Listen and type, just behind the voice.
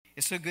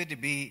It's so good to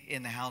be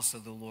in the house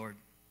of the Lord.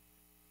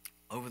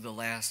 Over the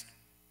last,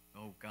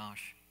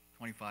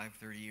 25,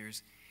 30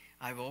 years,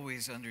 I've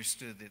always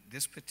understood that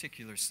this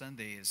particular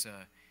Sunday is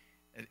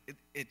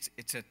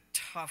it's a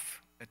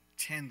tough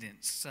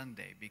attendance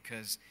Sunday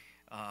because,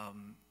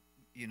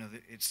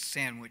 it's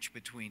sandwiched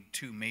between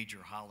two major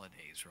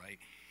holidays, right?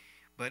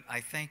 But I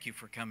thank you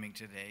for coming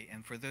today.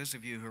 And for those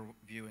of you who are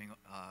viewing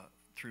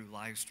through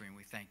live stream,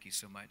 we thank you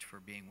so much for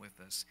being with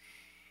us.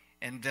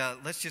 And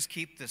let's just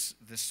keep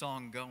the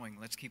song going.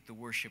 Let's keep the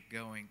worship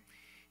going.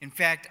 In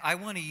fact, I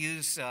want to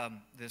use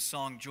the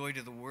song Joy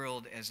to the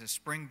World as a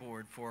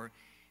springboard for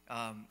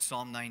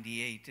Psalm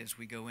 98 as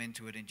we go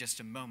into it in just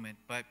a moment.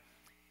 But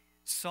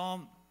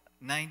Psalm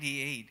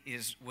 98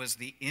 was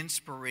the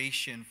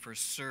inspiration for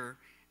Sir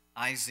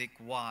Isaac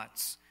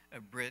Watts,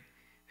 a Brit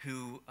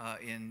who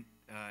in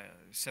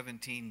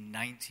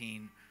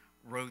 1719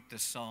 wrote the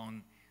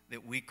song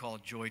that we call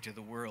Joy to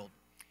the World.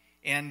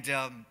 And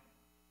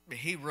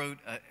he wrote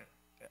a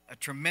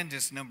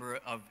tremendous number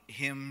of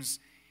hymns,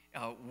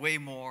 way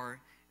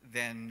more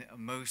than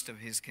most of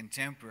his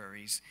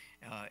contemporaries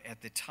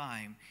at the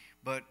time.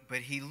 But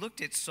he looked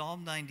at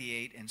Psalm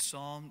 98 and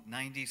Psalm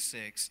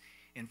 96,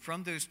 and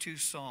from those two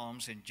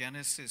psalms in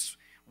Genesis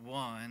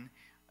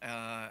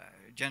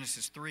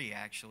 3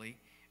 actually,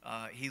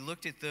 he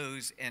looked at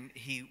those and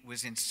he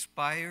was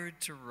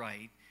inspired to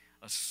write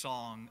a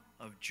song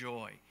of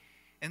joy.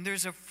 And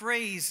there's a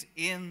phrase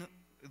in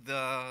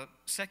the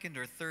second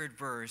or third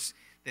verse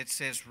that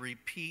says,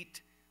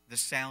 repeat the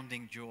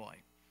sounding joy.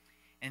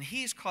 And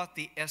he's caught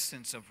the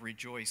essence of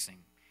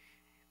rejoicing.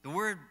 The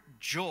word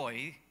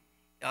joy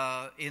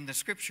in the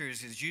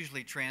scriptures is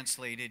usually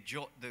translated,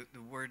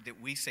 the word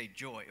that we say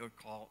joy or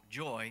call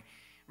joy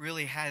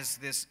really has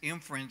this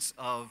inference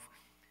of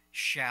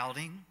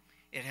shouting.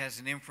 It has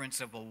an inference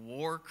of a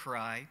war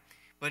cry,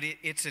 but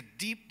it's a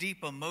deep,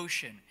 deep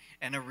emotion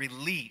and a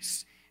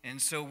release. And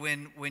so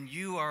when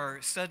you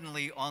are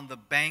suddenly on the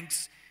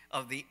banks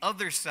of the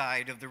other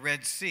side of the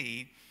Red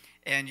Sea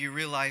and you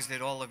realize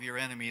that all of your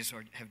enemies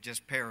have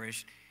just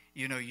perished,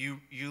 you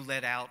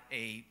let out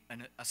a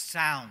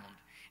sound.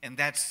 And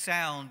that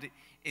sound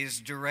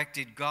is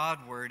directed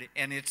Godward,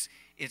 and it's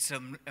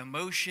an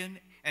emotion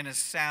and a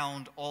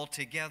sound all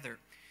together.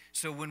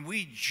 So when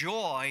we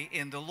joy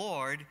in the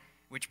Lord,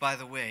 which, by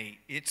the way,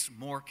 it's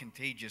more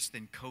contagious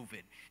than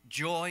COVID.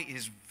 Joy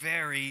is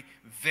very,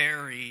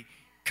 very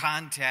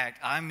contact.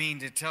 I mean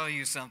to tell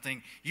you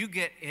something, you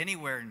get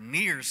anywhere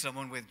near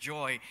someone with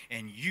joy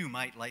and you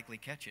might likely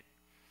catch it.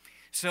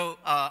 So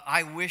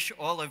I wish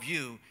all of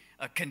you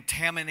a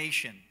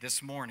contamination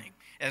this morning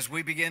as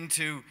we begin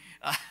to,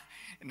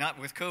 not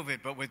with COVID,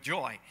 but with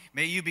joy.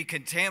 May you be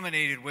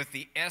contaminated with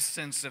the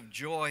essence of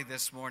joy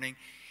this morning.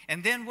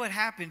 And then what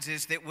happens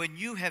is that when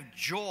you have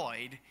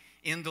joyed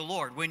in the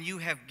Lord, when you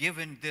have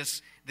given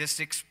this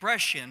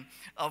expression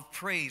of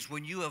praise,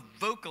 when you have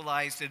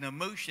vocalized an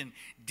emotion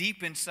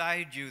deep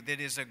inside you that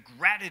is a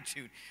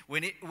gratitude,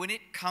 when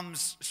it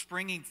comes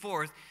springing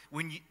forth,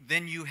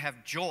 then you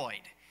have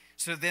joyed.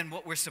 So then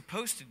what we're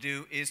supposed to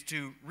do is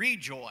to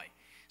rejoy.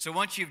 So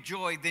once you've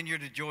joyed, then you're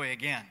to joy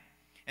again.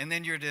 And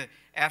then you're to,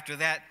 after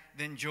that,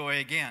 then joy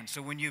again.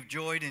 So when you've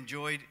joyed and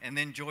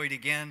then joyed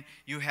again,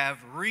 you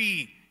have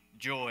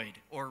rejoyed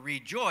or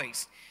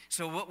rejoiced.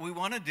 So what we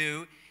want to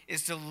do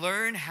is to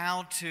learn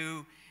how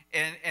to,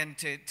 and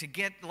to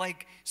get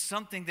like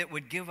something that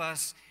would give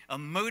us a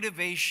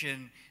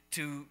motivation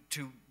to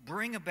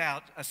bring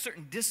about a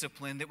certain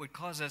discipline that would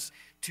cause us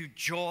to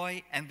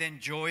joy and then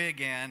joy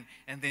again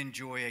and then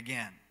joy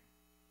again.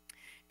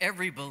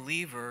 Every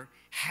believer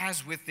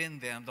has within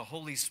them the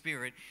Holy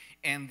Spirit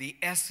and the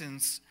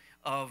essence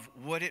of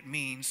what it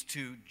means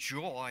to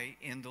joy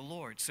in the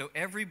Lord. So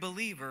every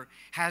believer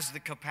has the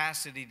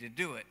capacity to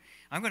do it.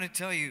 I'm going to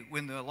tell you,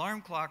 when the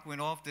alarm clock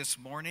went off this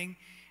morning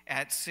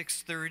at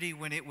 6:30,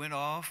 when it went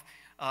off,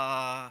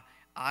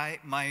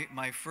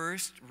 my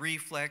first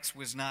reflex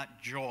was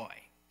not joy.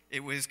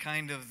 It was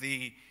kind of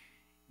the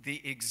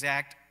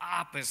exact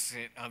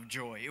opposite of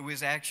joy. It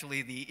was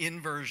actually the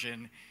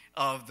inversion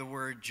of the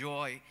word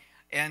joy.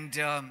 And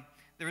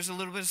there was a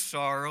little bit of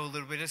sorrow, a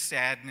little bit of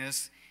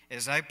sadness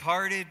as I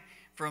parted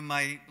from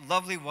my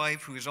lovely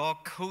wife, who is all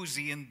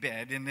cozy in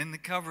bed and in the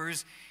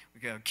covers,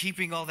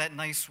 keeping all that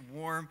nice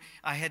warm.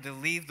 I had to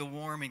leave the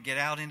warm and get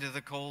out into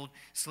the cold,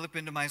 slip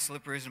into my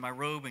slippers and my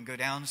robe and go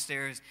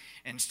downstairs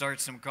and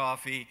start some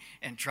coffee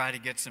and try to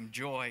get some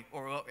joy.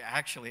 Or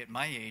actually, at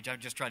my age, I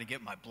just try to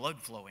get my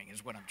blood flowing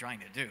is what I'm trying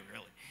to do,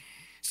 really.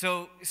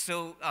 So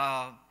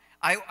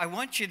I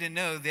want you to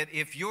know that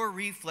if your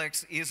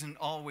reflex isn't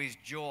always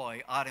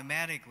joy,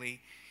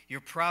 automatically, you're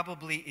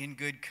probably in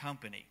good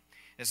company.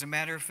 As a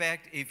matter of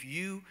fact, if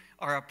you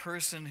are a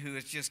person who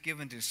is just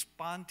given to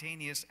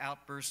spontaneous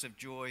outbursts of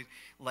joy,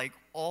 like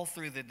all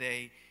through the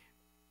day,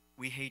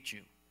 we hate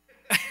you.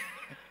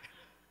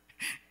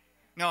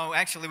 No,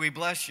 actually, we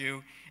bless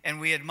you, and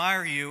we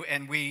admire you,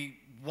 and we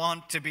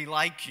want to be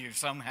like you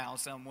somehow,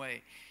 some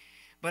way.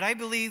 But I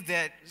believe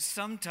that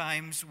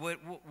sometimes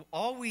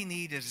all we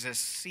need is a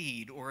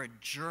seed or a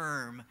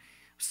germ,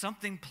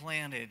 something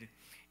planted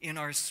in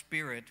our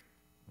spirit.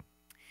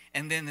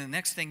 And then the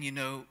next thing you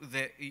know,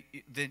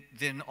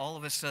 then all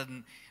of a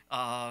sudden,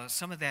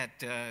 some of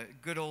that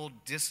good old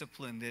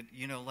discipline that,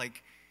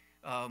 like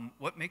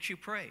what makes you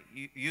pray?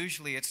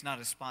 Usually it's not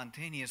a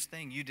spontaneous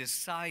thing. You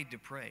decide to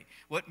pray.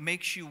 What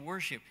makes you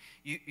worship?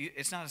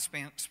 It's not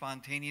a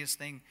spontaneous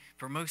thing.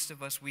 For most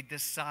of us, we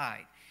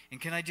decide. And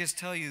can I just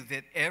tell you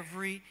that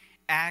every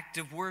act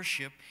of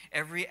worship,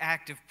 every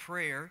act of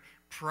prayer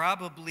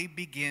probably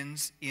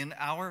begins in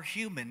our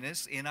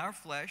humanness, in our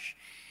flesh,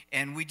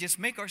 and we just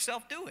make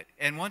ourselves do it.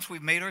 And once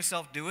we've made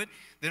ourselves do it,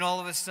 then all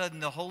of a sudden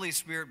the Holy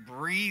Spirit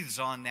breathes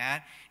on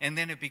that, and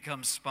then it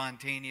becomes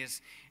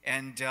spontaneous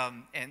and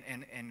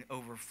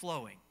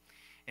overflowing.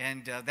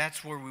 And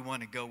that's where we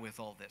want to go with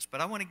all this.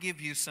 But I want to give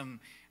you some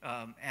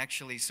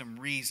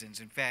reasons.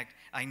 In fact,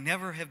 I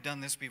never have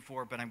done this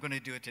before, but I'm going to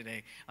do it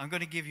today. I'm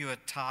going to give you a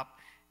top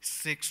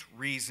 6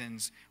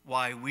 reasons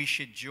why we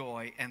should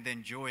joy and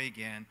then joy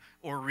again,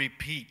 or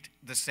repeat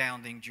the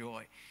sounding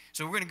joy.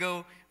 So we're going to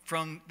go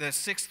from the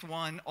 6th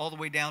one all the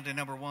way down to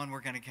number 1.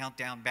 We're going to count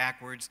down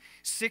backwards.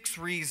 6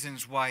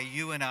 reasons why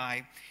you and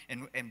I,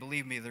 and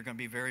believe me, they're going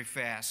to be very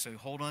fast, so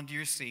hold on to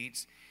your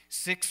seats.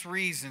 6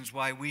 reasons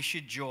why we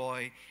should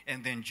joy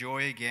and then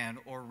joy again,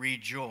 or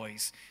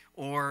rejoice,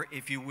 or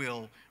if you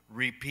will,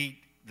 repeat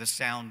the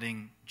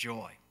sounding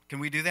joy. Can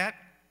we do that?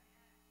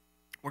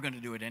 We're going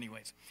to do it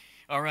anyways.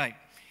 All right.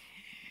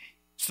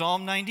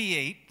 Psalm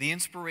 98, the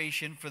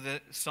inspiration for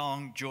the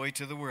song Joy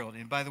to the World.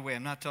 And by the way,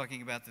 I'm not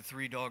talking about the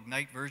Three Dog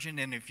Night version.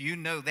 And if you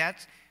know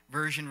that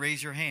version,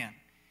 raise your hand.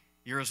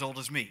 You're as old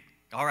as me.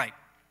 All right.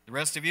 The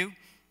rest of you,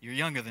 you're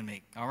younger than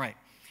me. All right.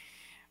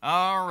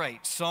 All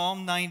right.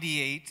 Psalm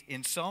 98.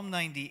 In Psalm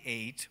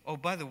 98, oh,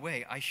 by the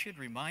way, I should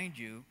remind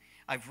you,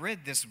 I've read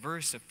this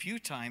verse a few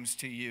times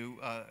to you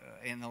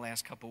in the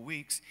last couple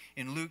weeks.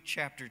 In Luke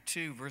chapter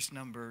 2, verse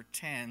number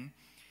 10,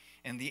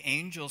 and the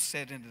angel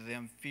said unto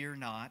them, fear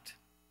not.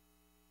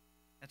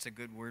 That's a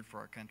good word for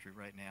our country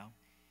right now.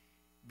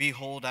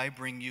 Behold, I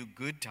bring you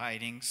good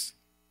tidings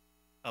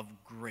of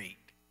great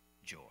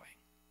joy,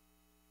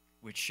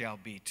 which shall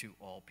be to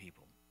all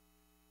people.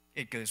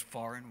 It goes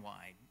far and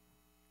wide,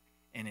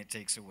 and it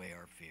takes away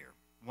our fear.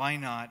 Why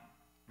not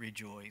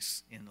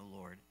rejoice in the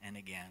Lord? And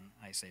again,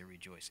 I say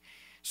rejoice.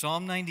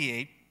 Psalm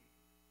 98.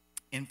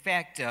 In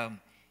fact,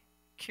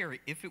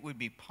 Carrie, if it would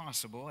be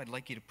possible, I'd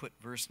like you to put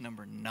verse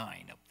number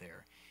 9 up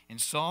there. In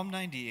Psalm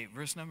 98,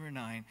 verse number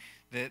 9,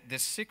 the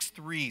 6th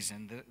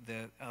reason,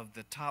 of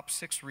the top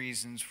 6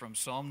 reasons from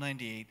Psalm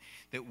 98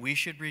 that we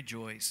should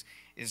rejoice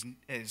is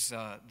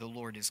the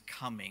Lord is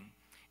coming,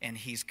 and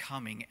he's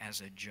coming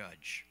as a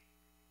judge.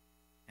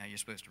 Now, you're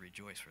supposed to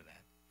rejoice for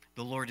that.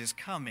 The Lord is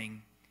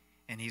coming,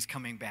 and he's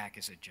coming back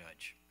as a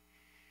judge.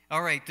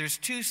 All right, there's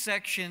 2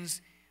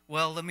 sections.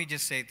 Well, let me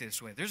just say it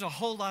this way. There's a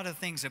whole lot of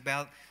things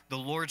about the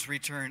Lord's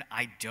return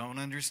I don't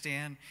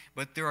understand,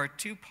 but there are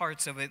 2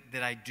 parts of it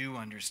that I do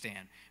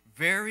understand.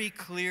 Very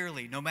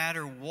clearly, no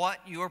matter what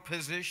your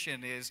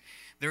position is,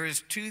 there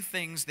is 2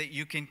 things that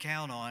you can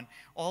count on.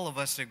 All of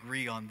us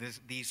agree on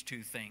these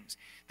 2 things.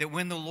 That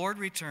when the Lord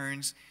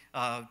returns,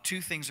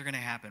 2 things are going to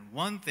happen.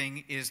 One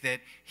thing is that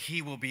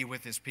he will be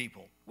with his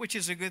people, which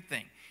is a good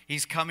thing.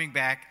 He's coming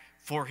back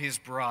for his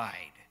bride.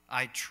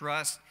 I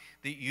trust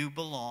that you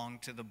belong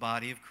to the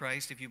body of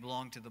Christ. If you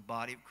belong to the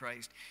body of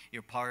Christ,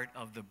 you're part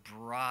of the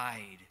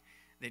bride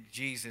that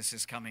Jesus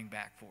is coming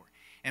back for.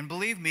 And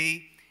believe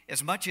me,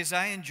 as much as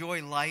I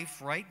enjoy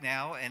life right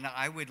now, and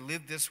I would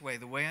live this way,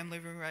 the way I'm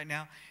living right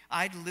now,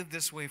 I'd live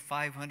this way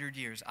 500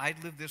 years.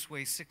 I'd live this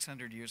way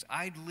 600 years.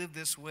 I'd live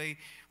this way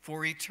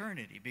for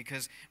eternity,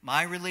 because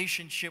my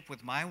relationship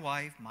with my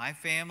wife, my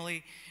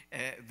family,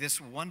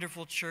 this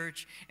wonderful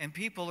church, and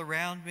people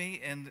around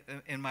me,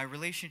 and my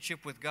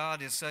relationship with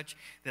God is such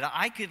that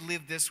I could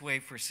live this way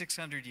for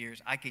 600 years.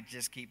 I could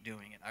just keep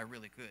doing it. I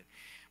really could.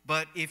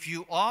 But if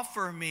you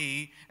offer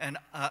me an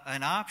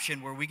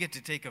option where we get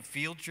to take a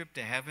field trip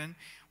to heaven,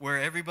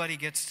 where everybody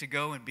gets to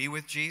go and be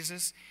with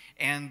Jesus,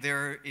 and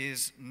there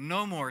is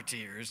no more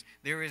tears,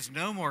 there is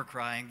no more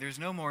crying, there's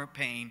no more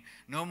pain,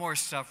 no more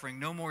suffering,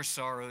 no more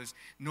sorrows,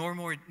 no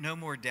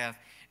more death.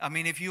 I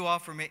mean, if you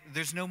offer me,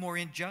 there's no more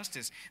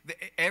injustice.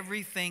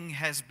 Everything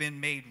has been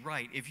made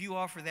right. If you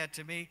offer that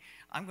to me,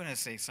 I'm going to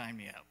say, sign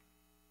me up.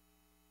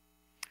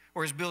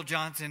 Or as Bill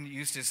Johnson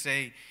used to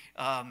say,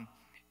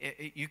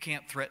 you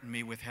can't threaten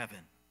me with heaven.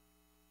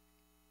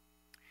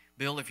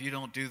 Bill, if you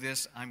don't do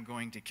this, I'm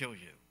going to kill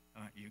you.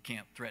 You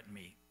can't threaten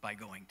me by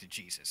going to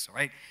Jesus, all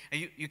right?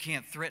 You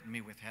can't threaten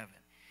me with heaven.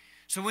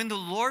 So when the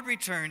Lord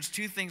returns,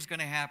 2 things are going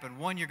to happen.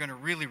 One you're going to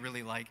really,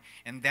 really like,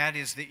 and that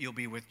is that you'll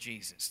be with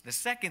Jesus. The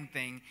second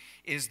thing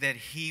is that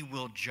he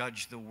will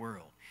judge the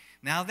world.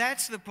 Now,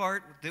 that's the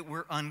part that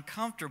we're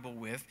uncomfortable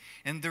with,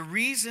 and the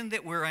reason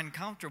that we're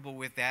uncomfortable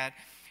with that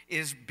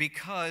is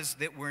because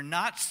that we're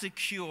not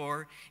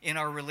secure in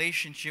our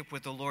relationship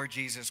with the Lord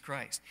Jesus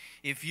Christ.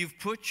 If you've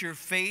put your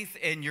faith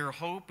and your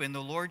hope in the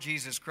Lord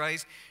Jesus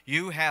Christ,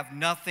 you have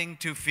nothing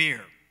to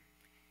fear.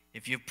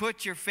 If you've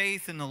put your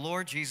faith in the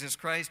Lord Jesus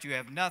Christ, you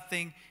have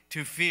nothing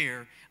to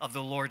fear of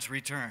the Lord's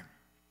return.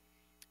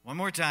 One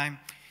more time.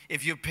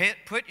 If you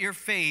put your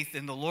faith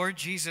in the Lord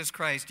Jesus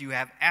Christ, you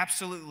have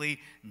absolutely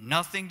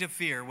nothing to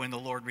fear when the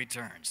Lord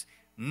returns.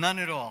 None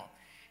at all.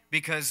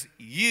 Because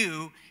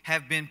you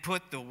have been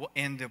put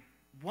in the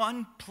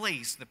one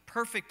place, the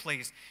perfect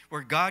place,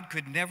 where God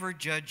could never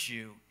judge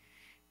you.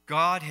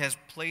 God has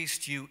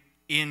placed you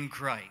in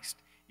Christ.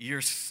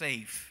 You're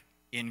safe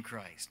in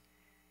Christ.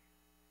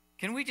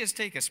 Can we just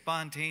take a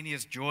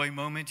spontaneous joy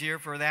moment here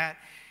for that?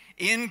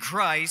 In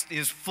Christ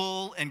is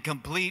full and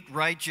complete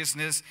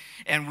righteousness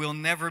and will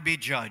never be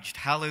judged.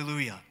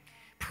 Hallelujah.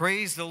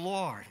 Praise the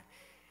Lord.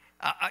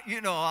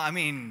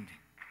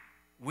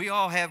 We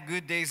all have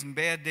good days and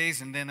bad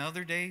days and then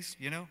other days,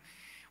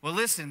 Well,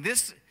 listen,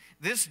 this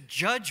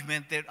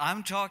judgment that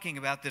I'm talking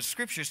about, the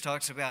Scriptures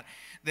talks about,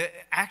 that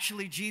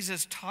actually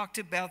Jesus talked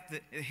about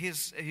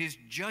his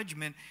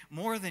judgment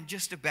more than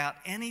just about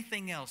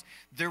anything else.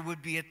 There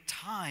would be a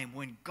time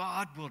when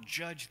God will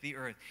judge the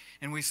earth.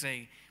 And we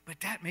say, but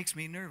that makes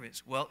me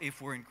nervous. Well,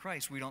 if we're in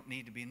Christ, we don't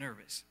need to be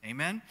nervous.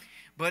 Amen?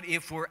 But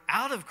if we're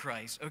out of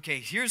Christ, okay,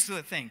 here's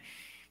the thing.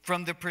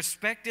 From the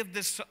perspective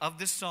of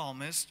the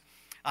psalmist,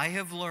 I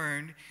have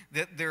learned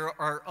that there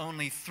are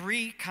only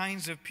 3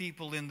 kinds of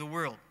people in the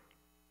world.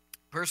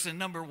 Person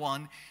number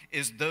 1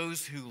 is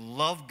those who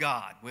love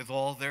God with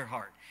all their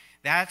heart.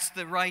 That's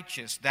the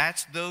righteous.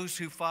 That's those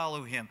who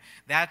follow him.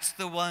 That's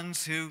the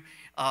ones who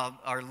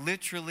are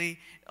literally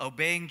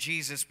obeying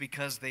Jesus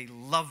because they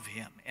love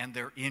him and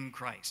they're in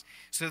Christ.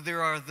 So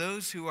there are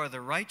those who are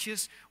the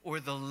righteous or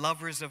the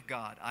lovers of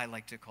God, I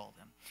like to call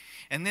them.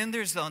 And then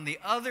there's on the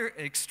other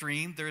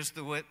extreme, there's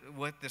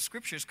what the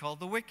Scriptures call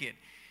the wicked.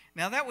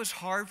 Now, that was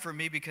hard for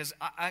me because,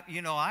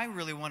 I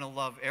really want to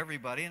love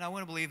everybody, and I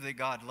want to believe that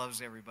God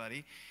loves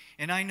everybody,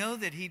 and I know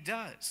that he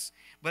does,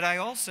 but I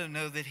also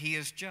know that he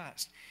is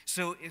just.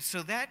 So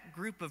that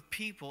group of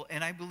people,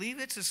 and I believe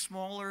it's a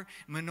smaller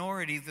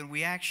minority than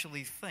we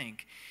actually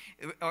think,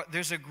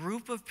 there's a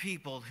group of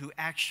people who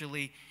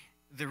actually,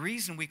 the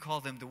reason we call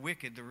them the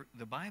wicked,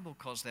 the Bible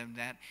calls them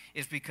that,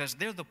 is because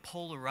they're the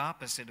polar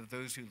opposite of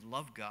those who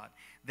love God.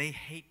 They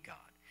hate God.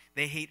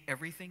 They hate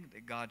everything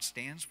that God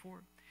stands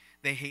for.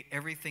 They hate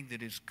everything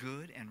that is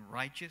good and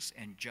righteous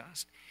and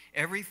just.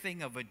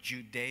 Everything of a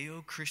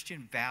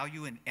Judeo-Christian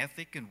value and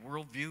ethic and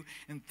worldview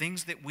and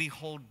things that we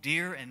hold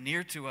dear and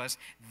near to us,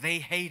 they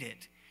hate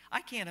it.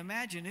 I can't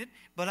imagine it,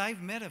 but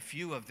I've met a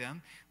few of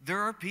them. There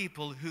are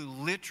people who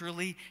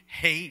literally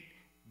hate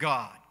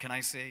God. Can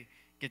I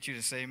get you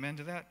to say amen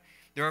to that?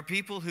 There are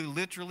people who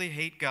literally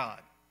hate God.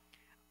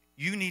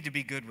 You need to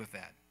be good with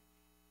that.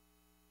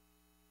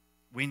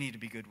 We need to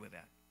be good with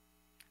that.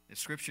 The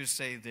Scriptures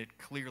say that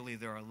clearly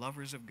there are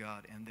lovers of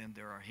God and then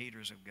there are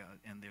haters of God,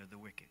 and they're the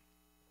wicked.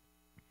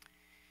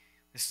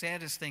 The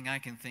saddest thing I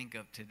can think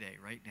of today,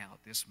 right now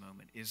at this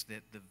moment, is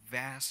that the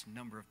vast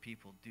number of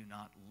people do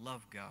not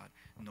love God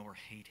nor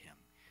hate him.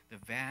 The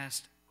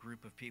vast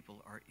group of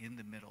people are in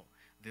the middle.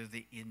 They're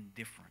the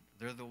indifferent.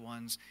 They're the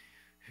ones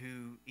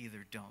who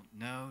either don't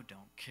know,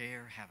 don't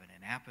care, haven't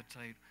an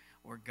appetite,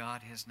 or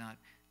God has not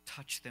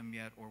touched them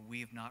yet, or we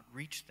have not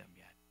reached them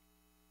yet.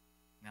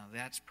 Now,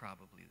 that's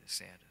probably the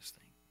saddest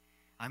thing.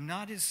 I'm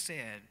not as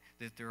sad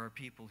that there are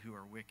people who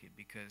are wicked,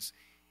 because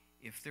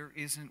if there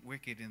isn't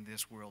wicked in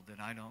this world, then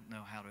I don't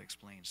know how to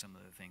explain some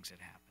of the things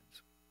that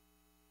happens.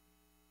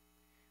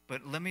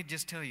 But let me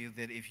just tell you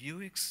that if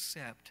you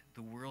accept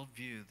the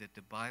worldview that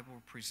the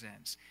Bible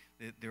presents,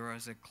 that there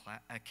is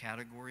a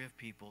category of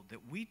people that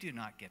we do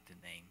not get to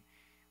name,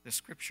 the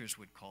Scriptures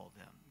would call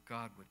them,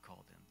 God would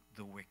call them,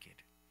 the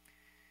wicked.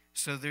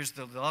 So there's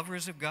the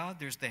lovers of God,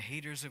 there's the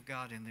haters of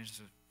God, and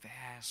there's a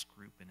vast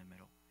group in the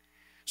middle.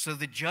 So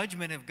the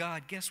judgment of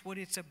God, guess what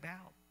it's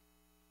about?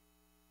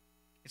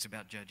 It's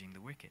about judging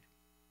the wicked.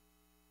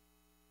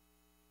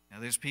 Now,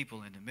 there's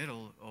people in the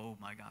middle, oh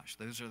my gosh,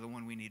 those are the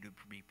ones we need to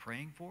be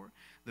praying for.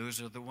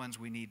 Those are the ones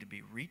we need to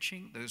be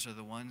reaching. Those are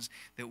the ones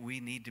that we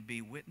need to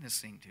be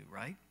witnessing to,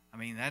 right? I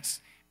mean, that's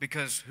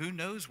because who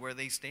knows where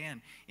they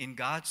stand in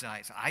God's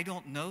eyes. I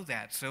don't know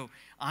that, so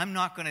I'm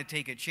not going to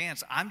take a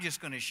chance. I'm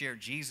just going to share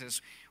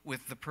Jesus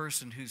with the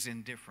person who's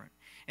indifferent.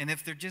 And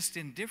if they're just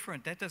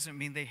indifferent, that doesn't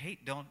mean they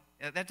hate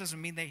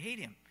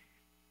him.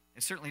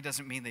 It certainly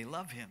doesn't mean they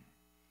love him.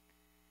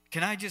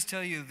 Can I just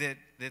tell you that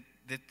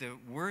the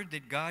word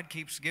that God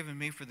keeps giving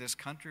me for this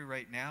country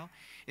right now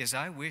is,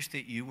 I wish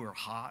that you were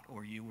hot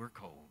or you were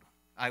cold.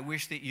 I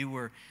wish that you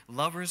were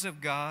lovers of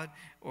God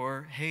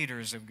or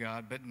haters of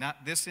God, but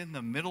not this in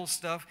the middle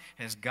stuff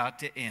has got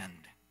to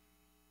end.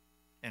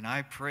 And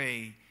I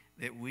pray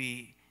that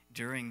we,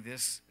 during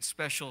this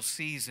special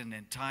season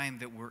and time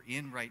that we're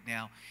in right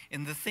now,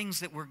 and the things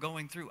that we're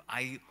going through,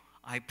 I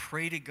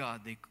pray to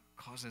God they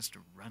cause us to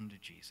run to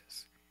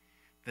Jesus.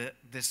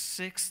 The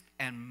sixth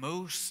and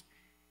most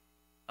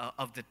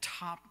of the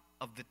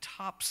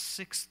top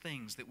 6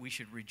 things that we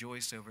should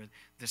rejoice over,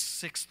 the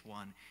 6th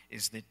one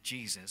is that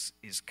Jesus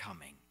is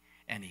coming,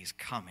 and he's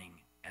coming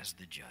as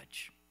the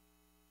judge.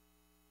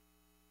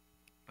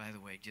 By the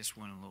way, just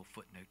one little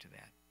footnote to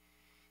that.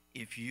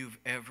 if you've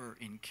ever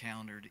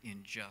encountered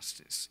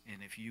injustice,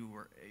 and if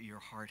your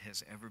heart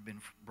has ever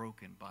been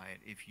broken by it,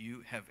 if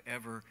you have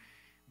ever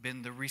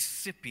been the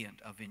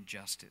recipient of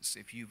injustice,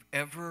 if you've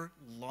ever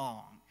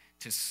longed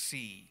to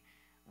see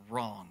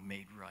wrong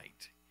made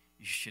right,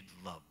 you should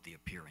love the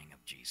appearing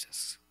of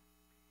Jesus.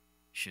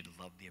 You should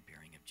love the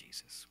appearing of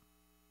Jesus.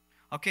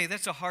 Okay,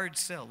 that's a hard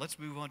sell. Let's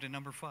move on to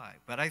number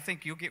 5. But I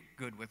think you'll get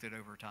good with it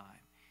over time.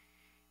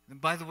 And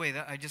by the way,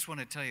 I just want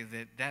to tell you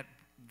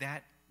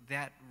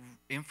that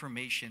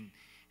information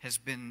has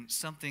been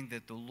something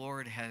that the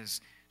Lord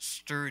has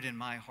stirred in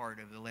my heart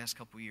over the last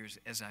couple of years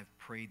as I've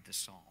prayed the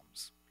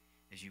Psalms.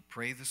 As you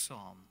pray the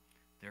Psalm,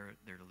 there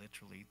are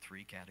literally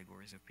 3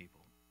 categories of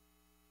people.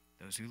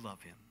 Those who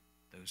love him,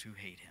 those who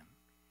hate him,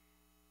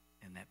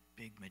 and that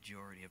big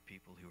majority of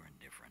people who are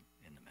indifferent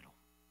in the middle.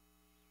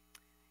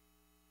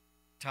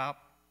 Top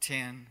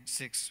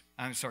 6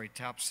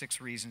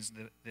 reasons.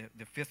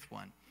 The 5th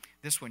one,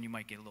 this one you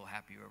might get a little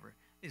happy over,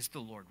 is the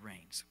Lord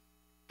reigns.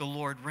 The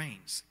Lord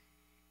reigns.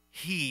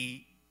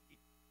 He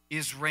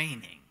is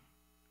reigning.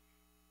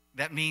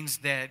 That means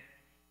that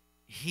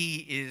he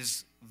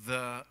is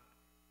the,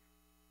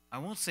 I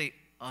won't say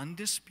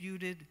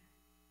undisputed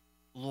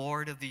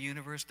Lord of the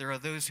universe. There are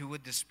those who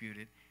would dispute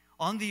it.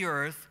 On the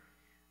earth,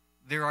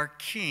 there are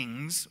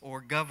kings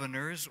or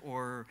governors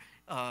or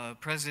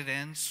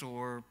presidents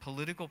or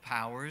political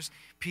powers,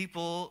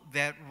 people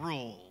that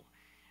rule.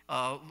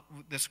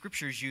 The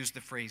scriptures use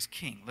the phrase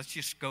king. Let's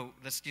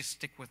just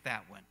stick with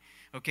that one.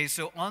 Okay,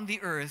 so on the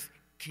earth,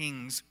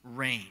 kings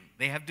reign.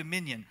 They have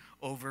dominion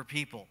over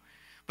people.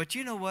 But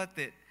you know what?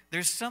 That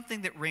there's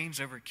something that reigns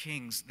over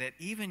kings that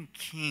even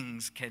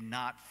kings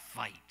cannot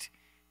fight.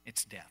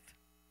 It's death.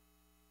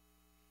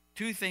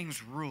 2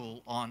 things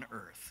rule on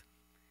earth: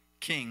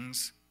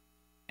 kings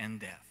and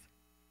death.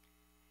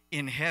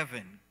 In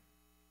heaven,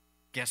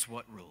 guess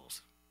what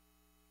rules?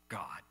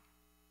 God.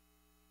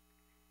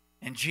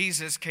 And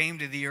Jesus came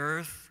to the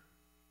earth,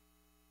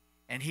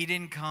 and he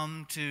didn't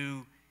come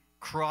to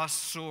cross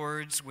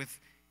swords with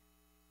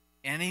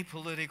any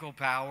political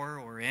power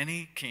or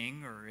any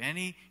king or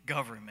any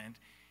government.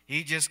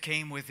 He just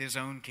came with his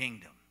own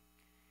kingdom.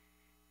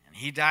 And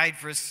he died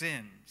for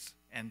sins,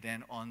 and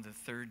then on the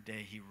 3rd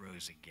day he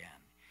rose again.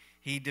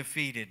 He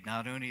defeated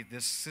not only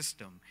this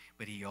system,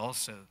 but he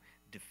also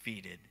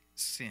defeated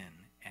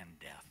sin and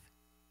death.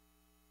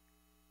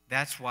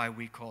 That's why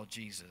we call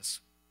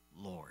Jesus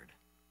Lord.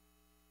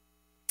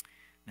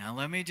 Now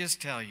let me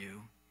just tell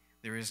you,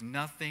 there is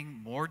nothing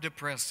more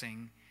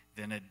depressing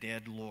than a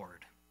dead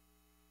Lord.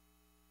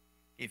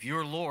 If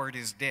your Lord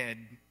is dead,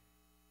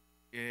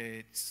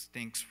 it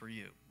stinks for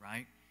you,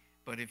 right?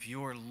 But if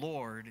your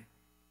Lord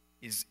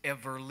is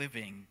ever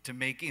living to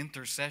make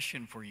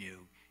intercession for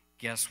you,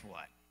 guess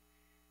what?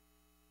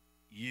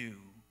 You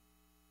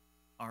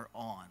are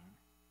on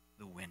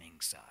the winning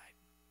side.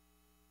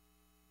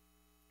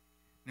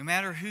 No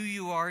matter who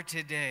you are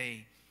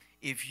today,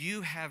 if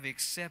you have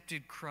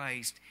accepted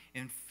Christ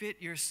and fit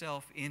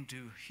yourself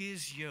into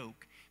his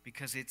yoke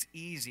because it's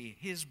easy,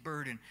 his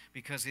burden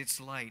because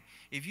it's light,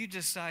 if you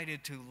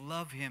decided to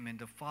love him and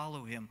to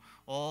follow him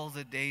all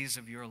the days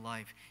of your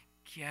life,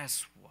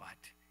 guess what?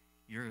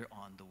 You're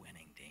on the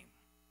winning team.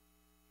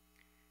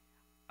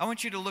 I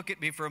want you to look at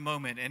me for a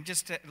moment and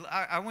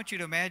I want you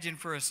to imagine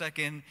for a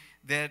second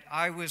that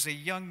I was a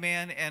young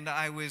man and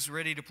I was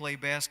ready to play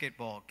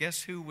basketball.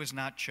 Guess who was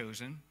not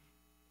chosen?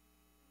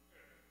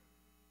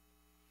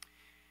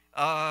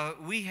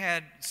 We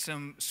had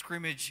some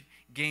scrimmage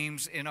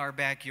games in our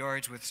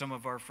backyards with some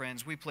of our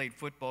friends. We played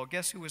football.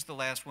 Guess who was the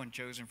last one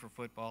chosen for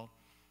football?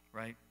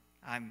 Right?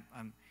 I'm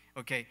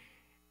okay.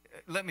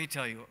 Let me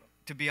tell you,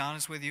 to be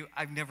honest with you,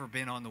 I've never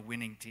been on the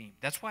winning team.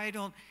 That's why I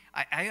don't,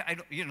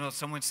 you know,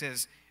 someone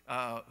says,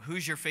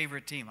 who's your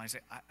favorite team? I say,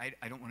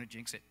 I don't want to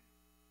jinx it.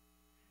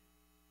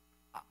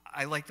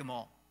 I like them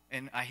all,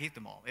 and I hate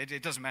them all.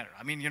 It doesn't matter.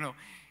 I mean, you know,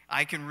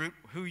 I can root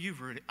who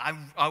you've rooted. I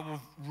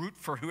will root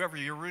for whoever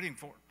you're rooting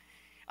for.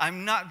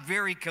 I'm not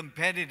very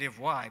competitive.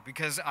 Why?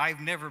 Because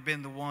I've never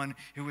been the one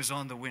who was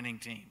on the winning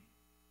team.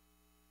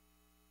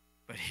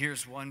 But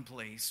here's one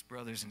place,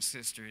 brothers and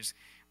sisters,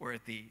 where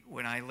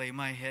when I lay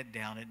my head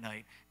down at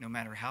night, no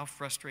matter how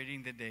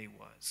frustrating the day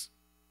was,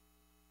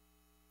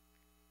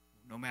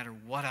 no matter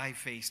what I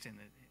faced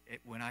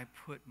when I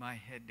put my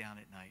head down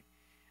at night,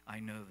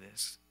 I know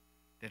this,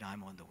 that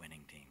I'm on the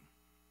winning team.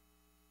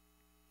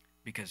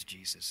 Because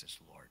Jesus is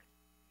Lord.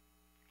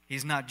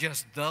 He's not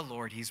just the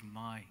Lord, he's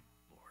my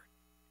Lord.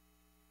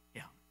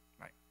 Yeah,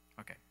 right,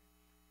 okay.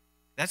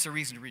 That's a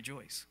reason to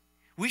rejoice.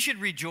 We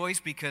should rejoice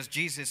because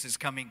Jesus is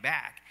coming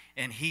back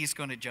and he's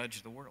going to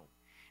judge the world.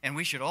 And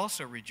we should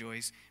also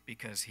rejoice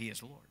because he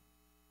is Lord.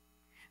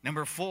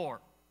 Number four,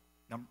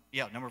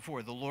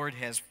 the Lord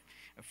has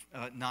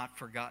not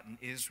forgotten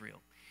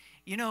Israel.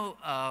 You know,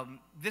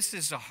 this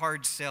is a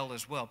hard sell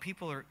as well.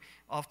 People are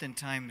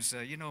oftentimes,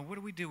 what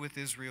do we do with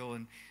Israel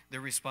and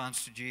their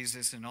response to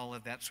Jesus and all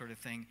of that sort of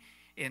thing?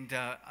 And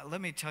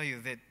let me tell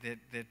you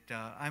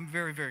that I'm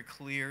very, very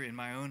clear in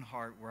my own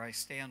heart where I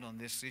stand on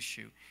this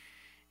issue.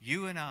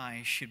 you and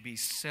I should be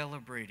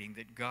celebrating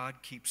that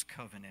God keeps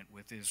covenant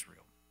with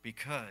Israel.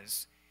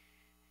 Because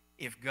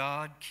if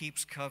God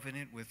keeps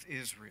covenant with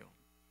Israel,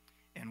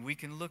 and we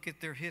can look at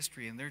their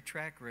history and their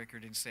track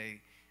record and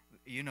say,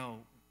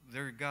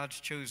 they're God's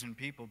chosen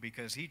people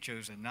because he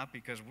chose them, not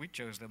because we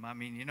chose them. I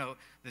mean,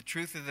 the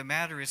truth of the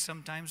matter is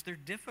sometimes they're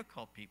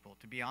difficult people,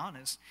 to be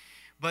honest.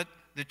 But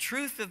the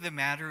truth of the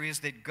matter is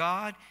that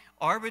God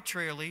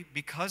arbitrarily,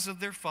 because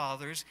of their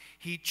fathers,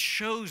 he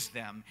chose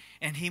them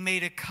and he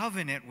made a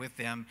covenant with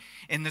them.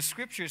 And the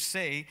scriptures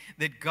say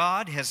that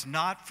God has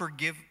not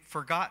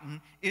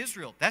forgotten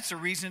Israel. That's a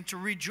reason to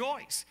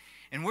rejoice.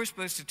 And we're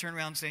supposed to turn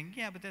around saying,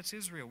 yeah, but that's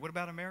Israel. What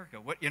about America?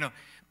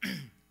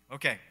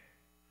 Okay,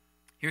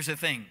 here's the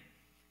thing.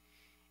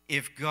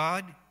 If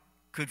God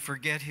could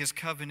forget his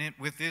covenant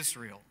with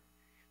Israel,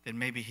 then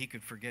maybe he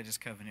could forget his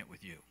covenant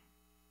with you.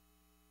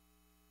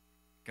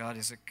 God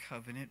is a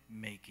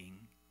covenant-making,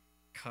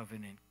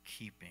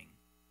 covenant-keeping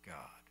God.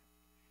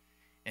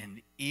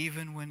 And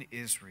even when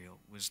Israel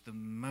was the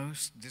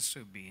most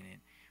disobedient,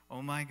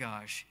 oh my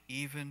gosh,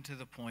 even to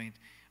the point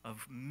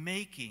of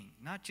making,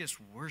 not just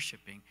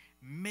worshiping,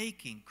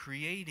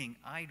 creating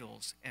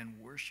idols and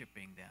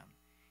worshiping them,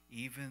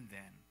 even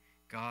then,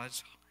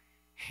 God's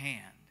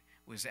hand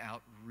was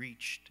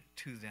outreached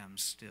to them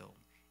still,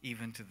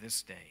 even to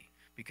this day,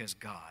 because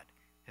God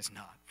has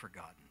not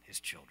forgotten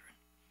his children.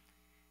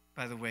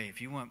 By the way,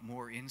 if you want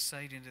more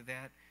insight into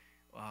that,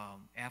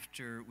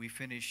 after we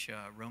finish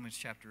Romans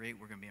chapter 8,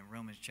 we're going to be in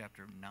Romans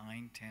chapter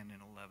 9, 10,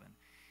 and 11.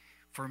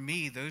 For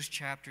me, those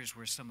chapters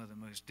were some of the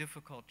most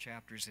difficult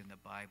chapters in the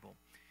Bible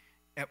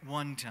at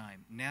one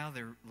time. Now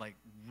they're like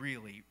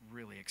really,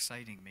 really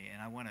exciting me,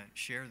 and I want to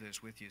share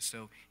those with you.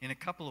 So in a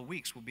couple of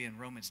weeks, we'll be in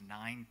Romans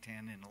 9, 10,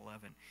 and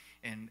 11,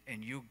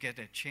 and you'll get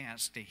a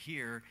chance to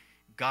hear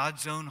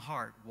God's own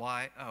heart,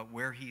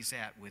 where he's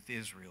at with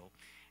Israel.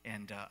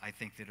 And I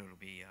think that it'll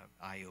be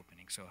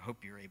eye-opening, so I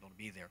hope you're able to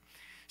be there.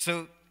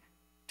 So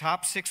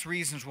top 6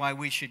 reasons why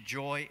we should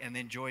joy and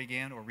then joy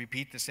again, or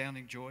repeat the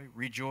sounding joy,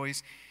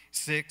 rejoice.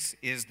 6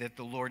 is that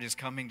the Lord is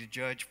coming to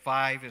judge.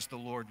 5 is the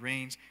Lord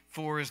reigns.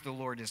 4 is the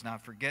Lord has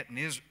not forgotten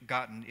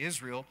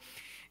Israel.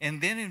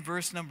 And then in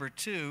verse number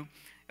 2,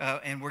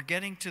 and we're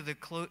getting to the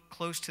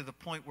close to the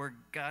point where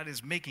God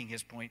is making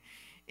his point.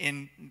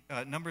 In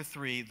number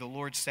 3, the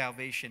Lord's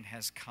salvation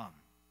has come.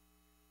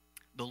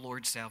 The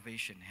Lord's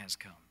salvation has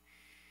come.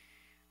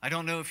 I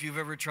don't know if you've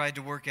ever tried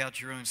to work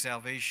out your own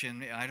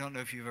salvation. I don't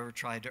know if you've ever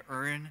tried to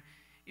earn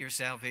your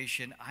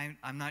salvation.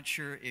 I'm not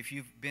sure if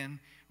you've been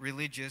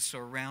religious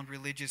or around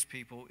religious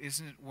people.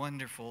 Isn't it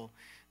wonderful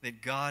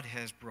that God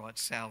has brought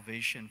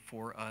salvation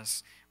for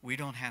us? We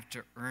don't have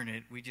to earn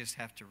it. We just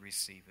have to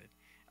receive it.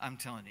 I'm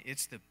telling you,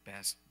 it's the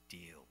best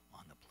deal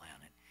on the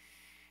planet.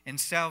 And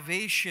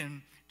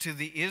salvation to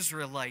the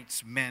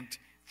Israelites meant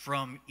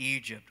from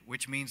Egypt,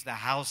 which means the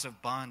house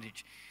of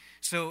bondage.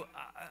 So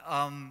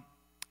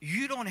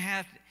you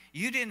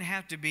didn't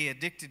have to be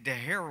addicted to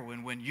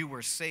heroin when you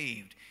were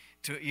saved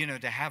to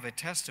have a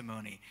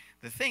testimony.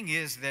 The thing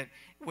is that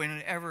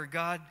whenever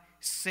God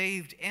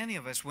saved any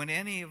of us, when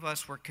any of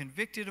us were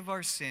convicted of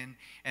our sin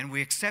and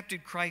we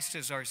accepted Christ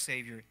as our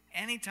Savior,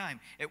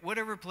 anytime, at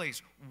whatever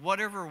place,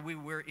 whatever we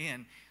were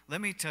in, let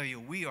me tell you,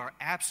 we are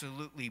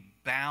absolutely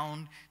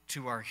bound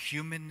to our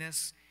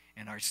humanness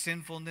and our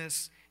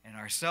sinfulness and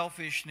our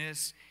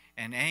selfishness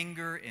and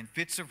anger and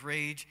fits of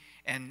rage,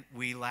 and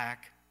we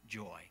lack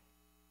joy.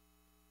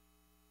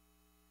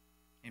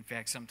 In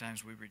fact,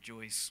 sometimes we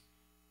rejoice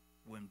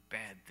when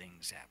bad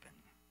things happen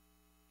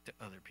to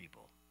other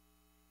people.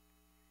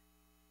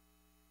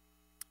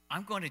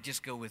 I'm going to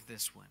just go with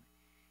this one.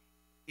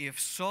 If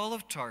Saul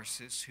of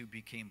Tarsus, who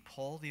became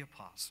Paul the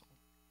Apostle,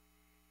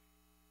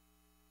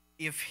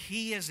 if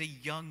he as a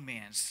young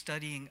man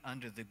studying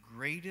under the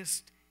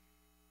greatest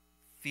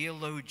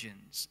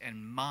theologians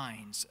and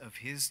minds of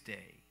his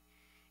day,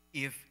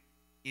 if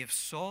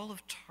Saul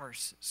of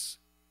Tarsus,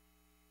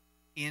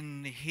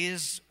 in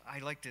his, I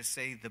like to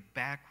say, the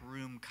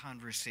backroom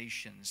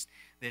conversations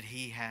that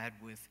he had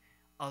with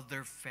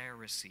other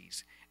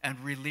Pharisees and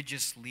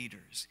religious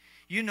leaders,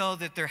 you know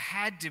that there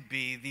had to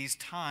be these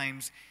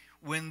times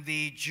when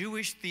the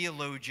Jewish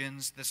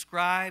theologians, the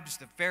scribes,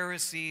 the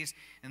Pharisees,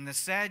 and the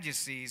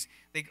Sadducees,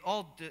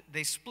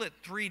 they split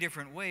 3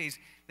 different ways.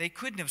 They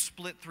couldn't have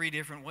split 3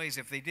 different ways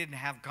if they didn't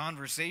have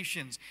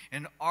conversations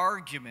and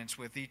arguments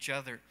with each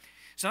other.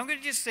 So I'm going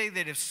to just say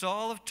that if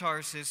Saul of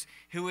Tarsus,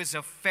 who is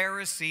a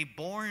Pharisee,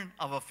 born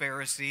of a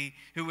Pharisee,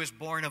 who was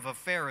born of a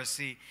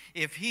Pharisee,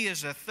 if he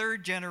is a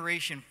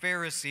 3rd-generation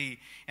Pharisee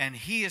and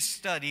he is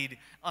studied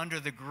under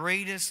the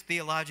greatest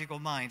theological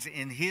minds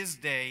in his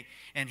day,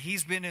 and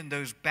he's been in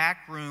those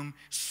backroom,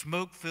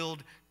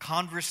 smoke-filled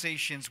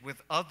conversations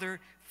with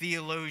other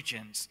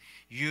theologians,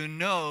 you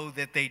know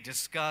that they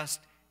discussed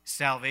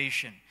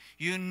salvation.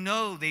 You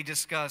know they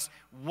discussed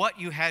what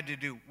you had to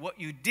do, what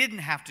you didn't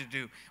have to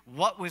do,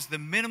 what was the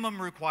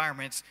minimum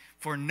requirements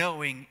for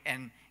knowing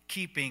and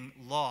keeping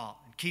law,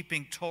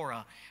 keeping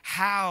Torah.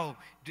 How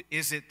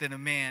is it that a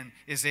man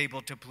is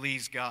able to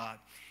please God?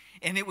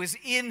 And it was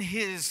in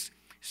his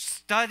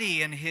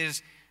study and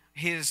his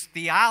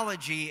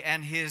theology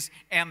and his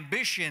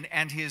ambition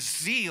and his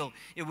zeal.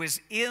 It was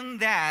in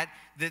that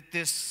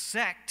this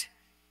sect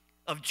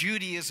of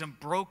Judaism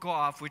broke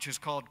off, which was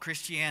called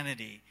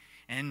Christianity,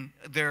 and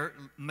their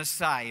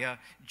Messiah,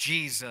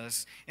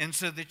 Jesus. And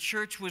so the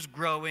church was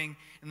growing,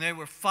 and they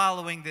were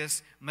following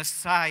this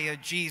Messiah,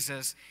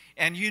 Jesus.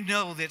 And you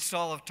know that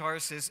Saul of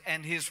Tarsus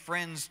and his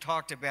friends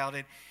talked about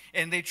it,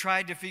 and they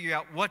tried to figure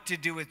out what to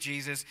do with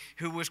Jesus,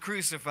 who was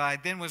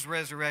crucified, then was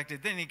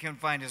resurrected, then he couldn't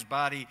find his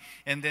body,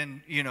 and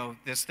then,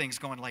 this thing's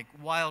going like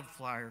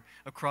wildfire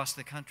across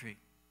the country.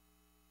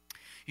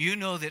 You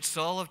know that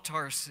Saul of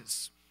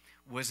Tarsus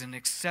was an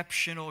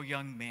exceptional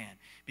young man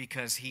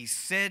because he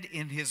said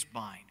in his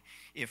mind,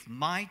 if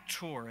my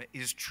Torah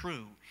is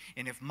true,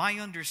 and if my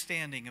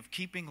understanding of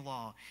keeping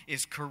law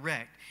is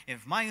correct,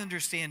 if my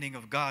understanding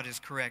of God is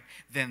correct,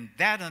 then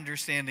that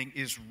understanding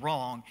is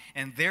wrong,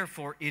 and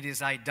therefore it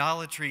is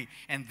idolatry,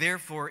 and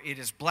therefore it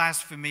is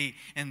blasphemy,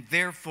 and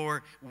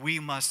therefore we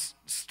must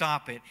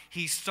stop it.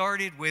 He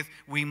started with,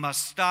 we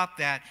must stop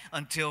that,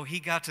 until he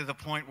got to the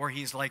point where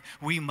he's like,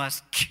 we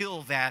must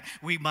kill that,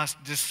 we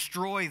must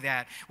destroy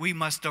that, we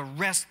must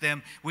arrest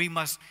them, we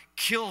must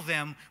kill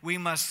them, we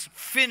must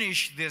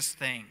finish this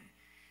thing.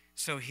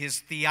 So his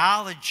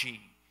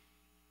theology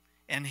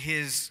and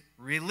his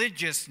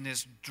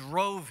religiousness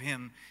drove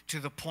him to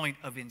the point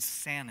of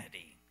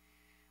insanity,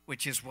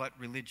 which is what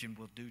religion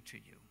will do to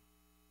you.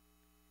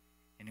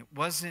 And it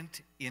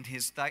wasn't in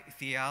his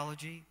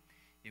theology,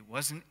 it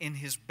wasn't in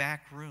his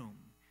back room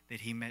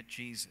that he met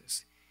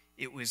Jesus.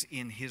 It was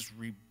in his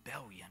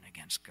rebellion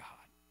against God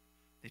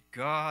that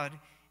God,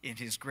 in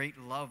his great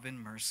love and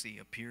mercy,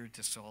 appeared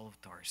to Saul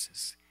of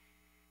Tarsus.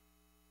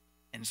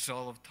 And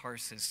Saul of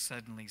Tarsus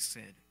suddenly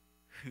said,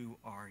 "Who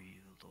are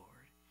you,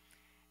 Lord?"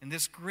 And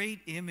this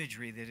great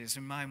imagery that is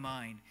in my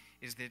mind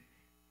is that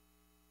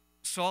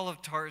Saul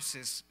of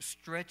Tarsus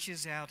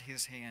stretches out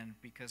his hand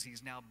because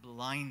he's now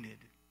blinded.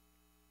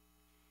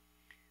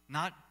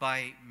 Not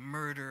by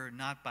murder,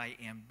 not by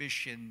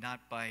ambition,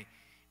 not by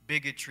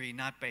bigotry,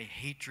 not by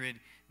hatred.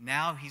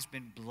 Now he's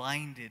been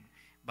blinded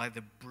by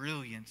the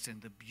brilliance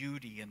and the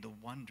beauty and the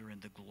wonder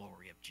and the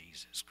glory of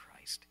Jesus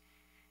Christ.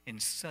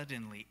 And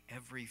suddenly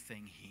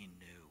everything he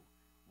knew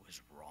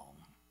was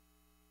wrong.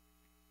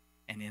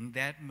 And in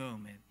that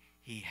moment,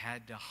 he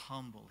had to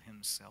humble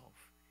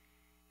himself.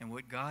 And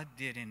what God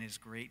did in his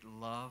great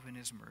love and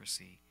his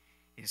mercy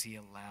is he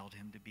allowed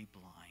him to be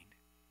blind.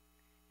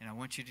 And I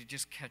want you to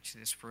just catch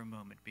this for a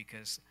moment,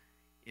 because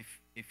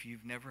if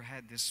you've never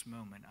had this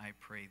moment, I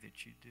pray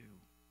that you do.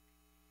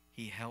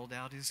 He held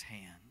out his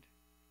hand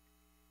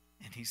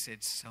and he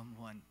said,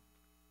 "Someone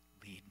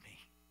lead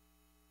me.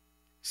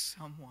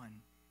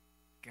 Someone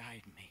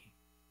guide me.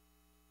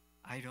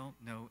 I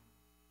don't know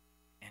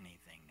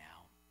anything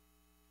now.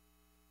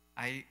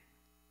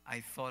 I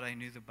thought I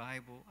knew the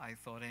Bible. I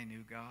thought I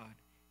knew God.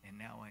 And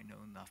now I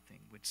know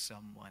nothing. Would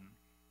someone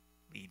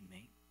lead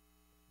me?"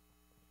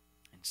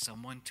 And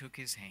someone took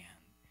his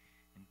hand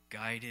and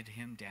guided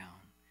him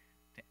down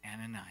to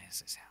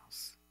Ananias'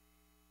 house.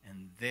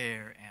 And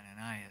there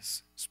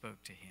Ananias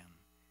spoke to him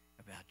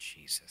about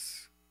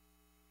Jesus.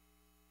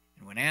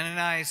 And when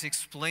Ananias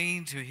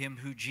explained to him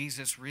who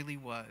Jesus really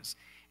was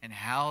and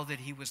how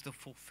that he was the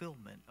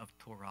fulfillment of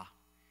Torah,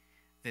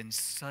 then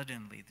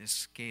suddenly the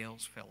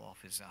scales fell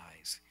off his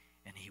eyes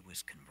and he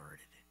was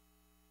converted.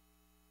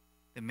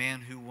 The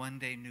man who one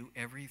day knew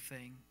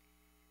everything,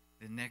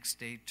 the next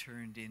day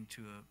turned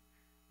into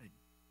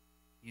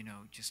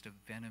just a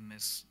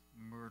venomous,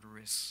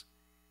 murderous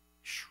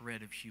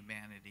shred of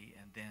humanity,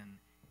 and then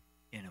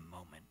in a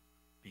moment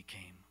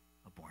became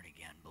a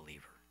born-again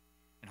believer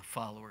and a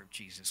follower of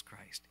Jesus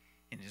Christ.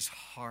 And his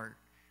heart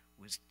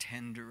was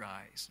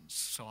tenderized and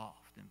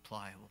soft and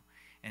pliable.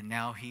 And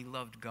now he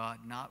loved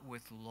God not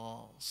with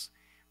laws,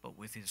 but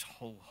with his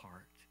whole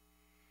heart,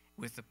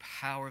 with the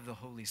power of the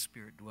Holy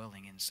Spirit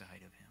dwelling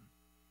inside of him.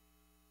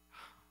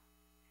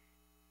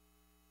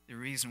 The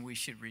reason we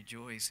should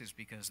rejoice is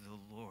because the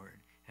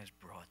Lord has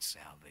brought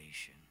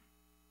salvation.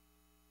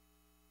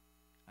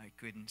 I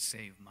couldn't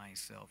save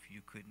myself.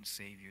 You couldn't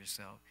save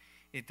yourself.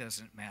 It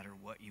doesn't matter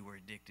what you were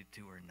addicted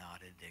to or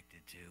not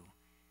addicted to.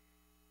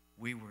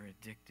 We were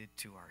addicted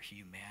to our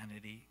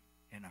humanity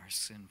and our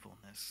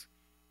sinfulness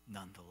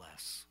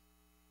nonetheless,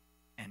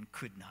 and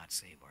could not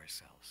save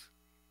ourselves.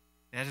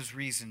 That is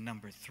reason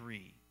number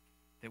 3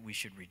 that we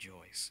should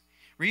rejoice.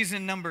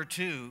 Reason number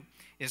 2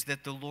 is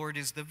that the Lord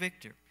is the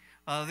victor.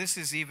 This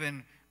is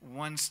even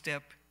one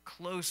step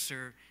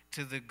closer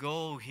to the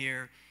goal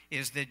here,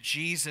 is that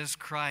Jesus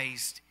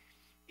Christ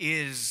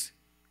is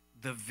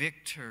the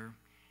victor.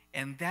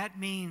 And that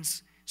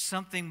means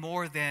something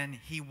more than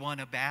he won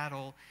a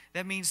battle.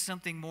 That means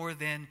something more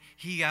than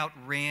he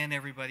outran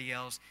everybody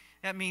else.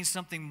 That means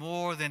something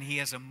more than he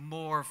has a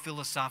more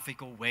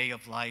philosophical way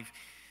of life.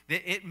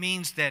 It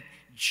means that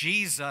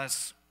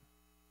Jesus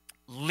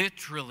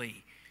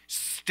literally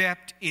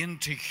stepped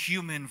into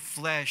human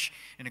flesh.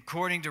 And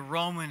according to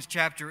Romans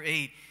chapter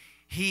 8,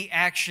 he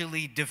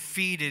actually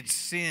defeated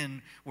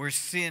sin where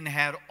sin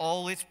had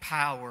all its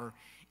power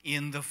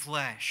in the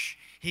flesh.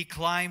 He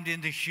climbed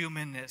into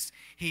humanness.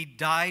 He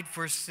died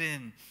for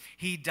sin.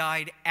 He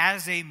died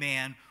as a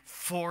man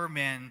for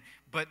men,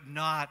 but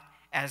not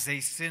as a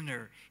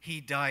sinner. He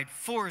died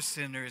for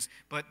sinners,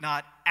 but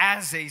not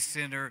as a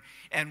sinner.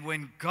 And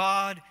when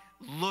God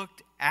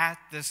looked at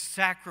the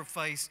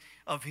sacrifice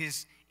of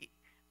his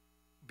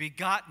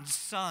begotten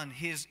Son,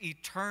 his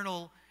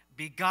eternal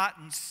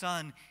begotten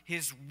Son,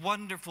 his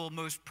wonderful,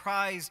 most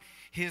prized,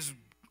 his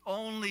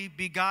only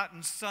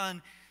begotten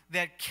Son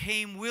that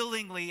came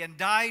willingly and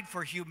died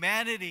for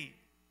humanity,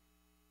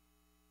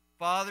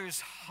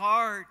 Father's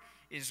heart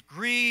is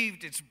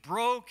grieved, it's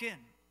broken.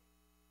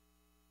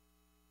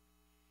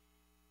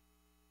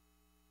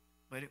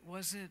 But it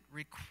wasn't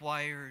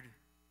required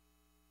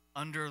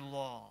under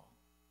law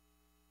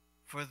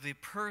for the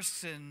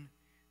person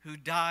who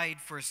died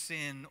for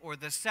sin, or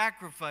the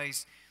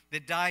sacrifice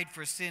that died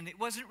for sin. It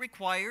wasn't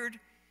required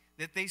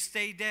that they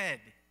stay dead.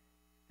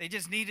 They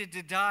just needed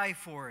to die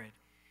for it.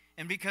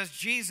 And because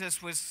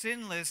Jesus was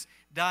sinless,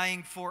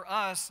 dying for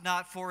us,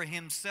 not for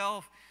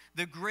himself,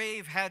 the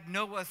grave had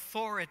no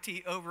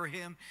authority over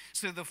him.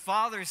 So the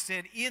Father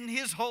said, in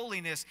his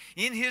holiness,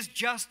 in his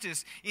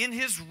justice, in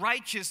his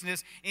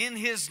righteousness, in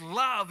his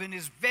love, in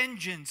his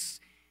vengeance,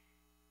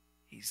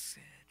 he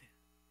said,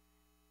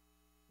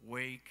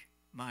 wake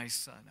my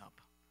Son up.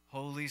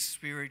 Holy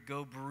Spirit,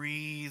 go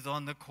breathe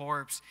on the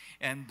corpse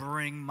and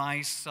bring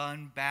my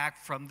Son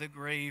back from the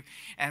grave.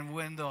 And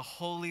when the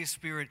Holy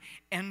Spirit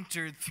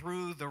entered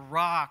through the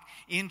rock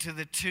into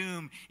the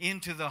tomb,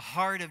 into the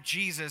heart of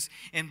Jesus,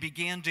 and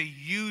began to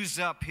use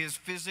up his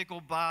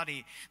physical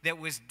body that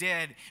was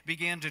dead,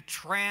 began to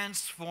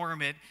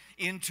transform it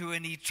into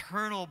an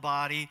eternal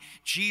body,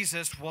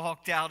 Jesus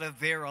walked out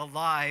of there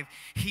alive.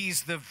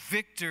 He's the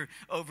victor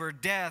over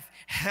death,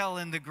 hell,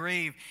 and the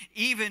grave.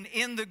 Even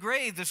in the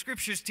grave, the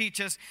scriptures teach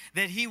us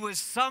that he was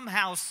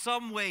somehow,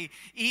 some way,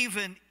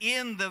 even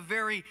in the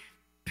very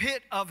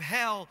pit of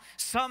hell,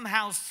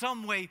 somehow,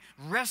 some way,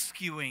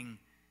 rescuing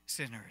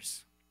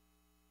sinners.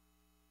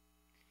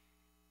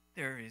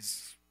 There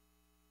is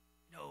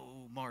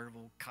no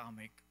Marvel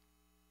comic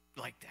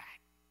like that.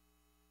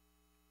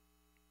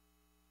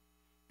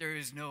 There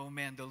is no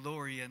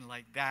Mandalorian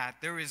like that.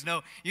 There is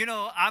no,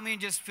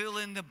 just fill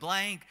in the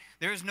blank.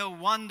 There's no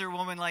Wonder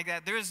Woman like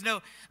that. There is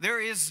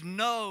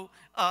no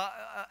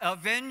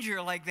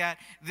Avenger like that.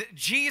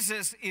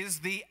 Jesus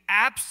is the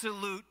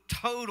absolute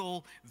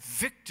total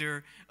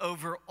victor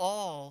over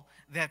all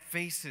that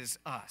faces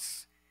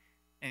us.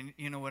 And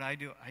you know what I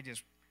do? I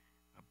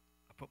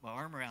put my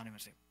arm around him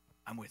and say,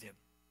 I'm with him.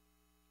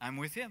 I'm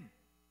with him.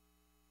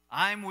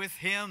 I'm with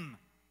him.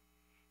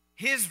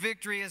 His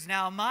victory is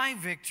now my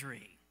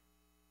victory.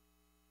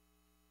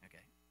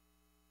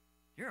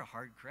 You're a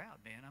hard crowd,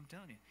 man, I'm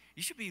telling you.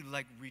 You should be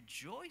like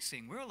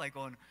rejoicing. We're like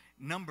on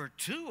number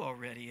 2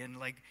 already, and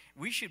like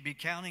we should be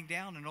counting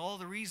down and all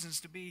the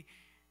reasons to be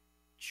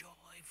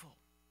joyful.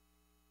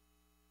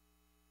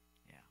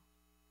 Yeah,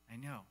 I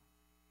know.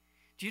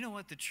 Do you know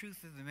what the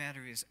truth of the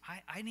matter is?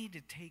 I need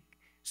to take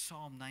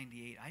Psalm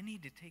 98. I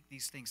need to take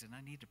these things and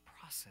I need to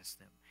process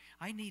them.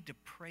 I need to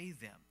pray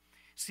them.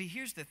 See,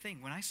 here's the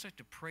thing. When I start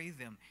to pray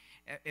them,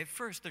 at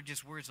first they're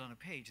just words on a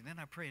page, and then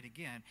I pray it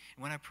again.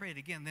 And when I pray it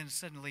again, then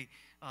suddenly,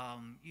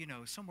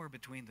 somewhere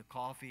between the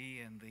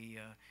coffee and the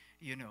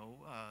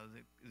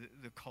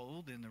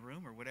cold in the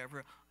room or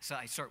whatever, so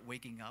I start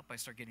waking up. I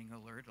start getting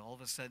alert. All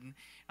of a sudden,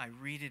 I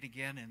read it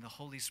again, and the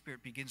Holy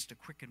Spirit begins to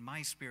quicken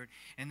my spirit.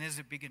 And as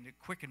it begins to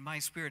quicken my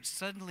spirit,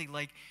 suddenly,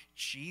 like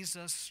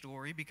Jesus'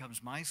 story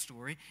becomes my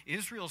story,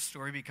 Israel's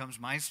story becomes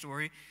my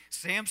story,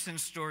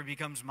 Samson's story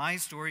becomes my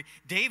story,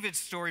 David's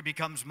story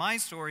becomes my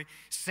story,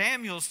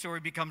 Samuel's story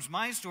becomes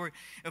my story,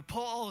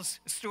 Paul's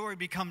story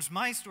becomes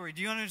my story.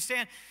 Do you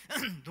understand?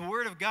 The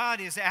Word of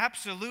God is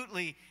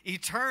absolutely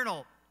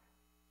eternal.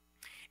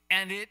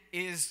 And it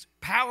is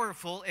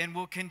powerful and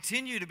will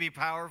continue to be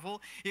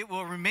powerful. It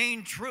will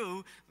remain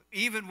true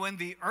even when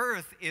the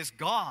earth is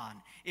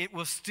gone. It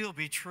will still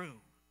be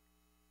true.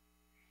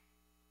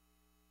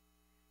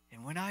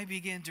 And when I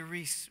begin to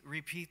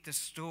repeat the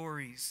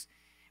stories,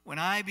 when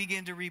I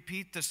begin to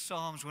repeat the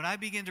Psalms, when I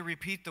begin to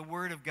repeat the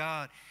Word of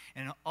God,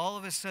 and all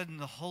of a sudden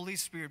the Holy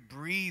Spirit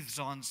breathes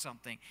on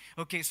something.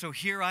 Okay, so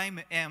here I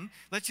am.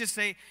 Let's just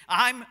say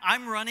I'm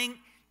running.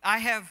 I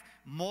have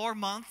more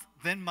month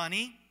than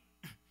money.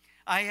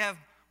 I have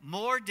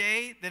more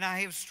day than I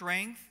have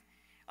strength.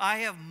 I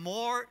have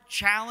more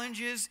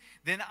challenges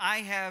than I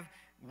have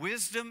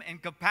wisdom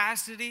and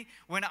capacity.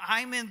 When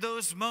I'm in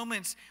those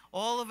moments,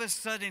 all of a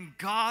sudden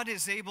God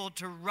is able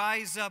to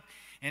rise up,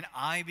 and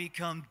I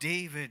become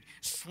David,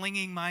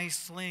 slinging my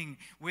sling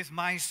with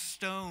my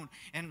stone,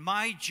 and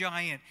my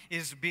giant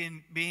is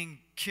being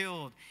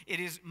killed.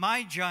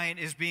 My giant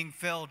is being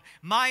felled.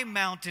 My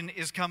mountain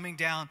is coming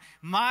down.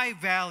 My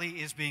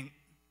valley is being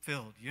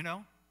filled,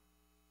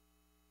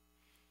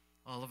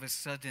 All of a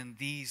sudden,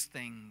 these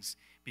things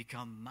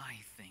become my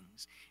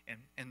things.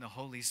 And the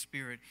Holy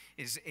Spirit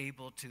is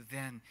able to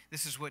then,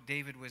 this is what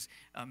David was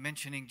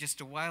mentioning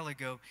just a while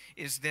ago,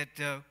 is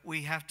that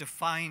we have to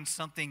find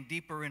something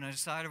deeper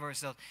inside of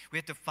ourselves. We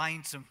have to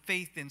find some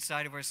faith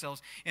inside of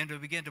ourselves, and to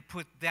begin to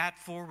put that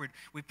forward.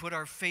 We put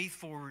our faith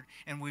forward,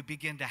 and we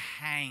begin to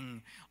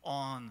hang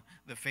on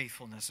the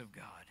faithfulness of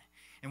God.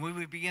 And when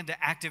we begin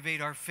to activate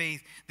our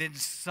faith, then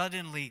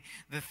suddenly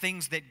the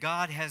things that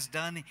God has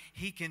done,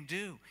 He can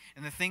do.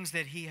 And the things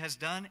that He has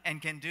done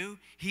and can do,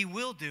 He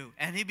will do.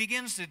 And He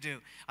begins to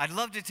do. I'd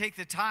love to take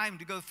the time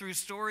to go through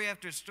story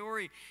after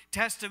story,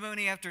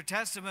 testimony after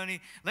testimony.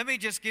 Let me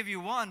just give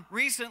you one.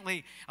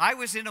 Recently, I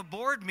was in a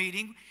board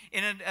meeting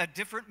in a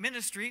different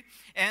ministry,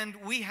 and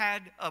we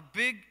had a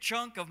big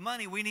chunk of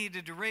money we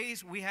needed to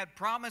raise. We had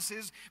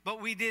promises, but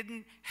we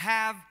didn't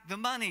have the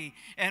money.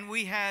 And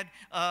we had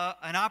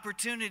an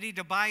opportunity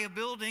to buy a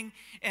building,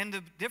 and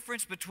the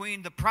difference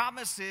between the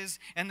promises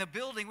and the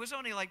building was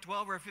only like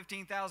 $12,000 or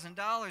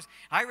 $15,000.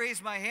 I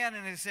raised my hand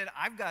and I said,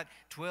 I've got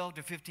 $12,000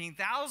 to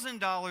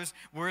 $15,000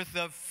 worth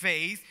of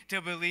faith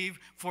to believe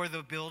for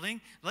the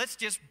building. Let's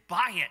just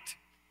buy it.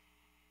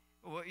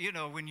 Well, you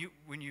know, when you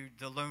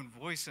the lone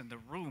voice in the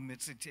room,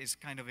 it's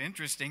kind of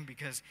interesting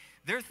because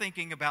they're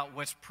thinking about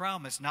what's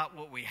promised, not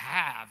what we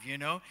have, you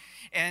know.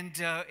 And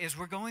as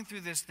we're going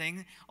through this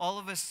thing, all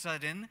of a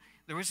sudden,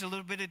 there was a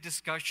little bit of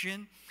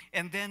discussion,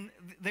 and then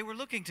they were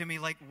looking to me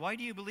like, why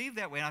do you believe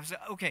that way? And I was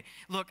like, okay,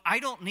 look, I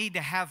don't need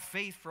to have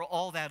faith for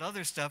all that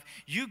other stuff.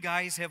 You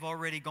guys have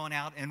already gone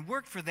out and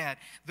worked for that.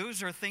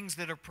 Those are things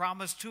that are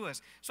promised to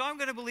us. So I'm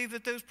going to believe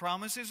that those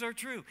promises are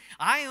true.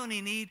 I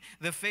only need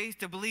the faith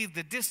to believe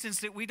the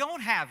distance that we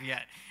don't have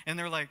yet. And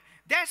they're like,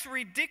 that's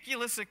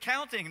ridiculous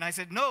accounting. And I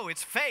said, no,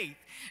 it's faith.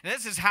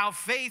 This is how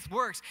faith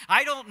works.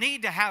 I don't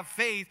need to have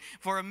faith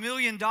for $1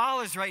 million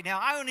right now.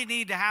 I only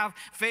need to have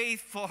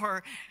faith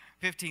for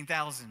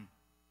 15,000.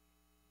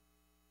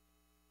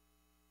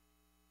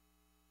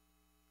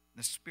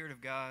 The Spirit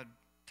of God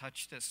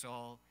touched us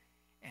all,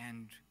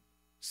 and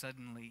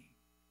suddenly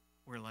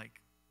we're like,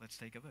 let's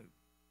take a vote.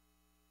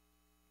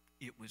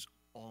 It was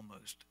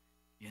almost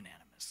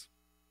unanimous,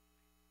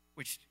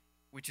 which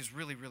is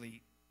really,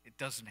 really, it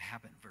doesn't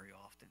happen very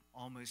often.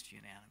 Almost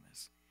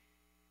unanimous.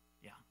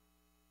 Yeah.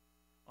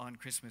 On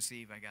Christmas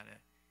Eve, I got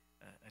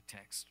a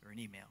text or an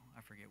email.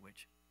 I forget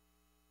which.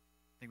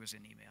 I think it was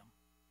an email.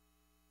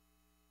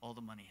 All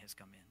the money has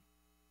come in.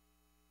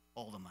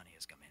 All the money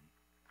has come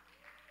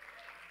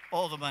in.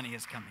 All the money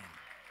has come in.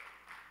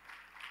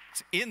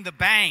 It's in the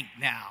bank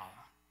now.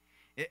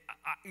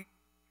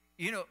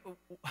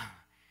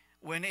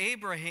 When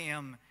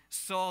Abraham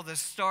saw the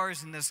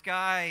stars in the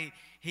sky,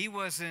 he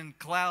wasn't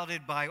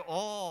clouded by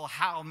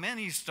how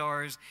many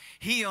stars.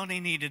 He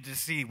only needed to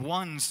see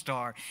one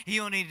star.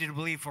 He only needed to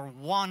believe for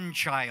one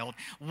child,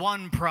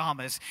 one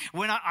promise.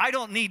 When I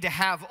don't need to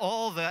have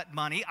all that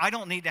money. I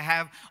don't need to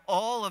have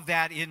all of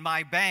that in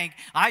my bank.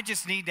 I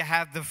just need to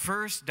have the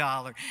first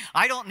dollar.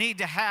 I don't need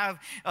to have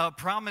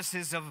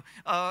promises of,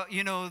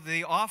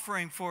 the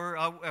offering for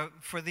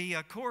the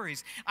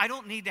Corys. I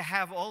don't need to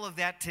have all of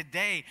that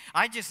today.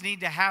 I just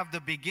need to have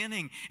the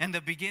beginning, and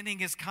the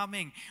beginning is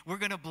coming. We're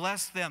going to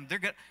bless them.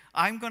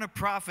 I'm going to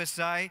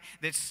prophesy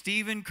that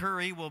Stephen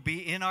Curry will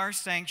be in our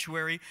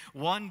sanctuary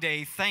one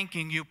day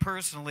thanking you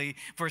personally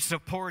for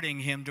supporting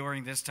him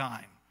during this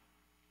time.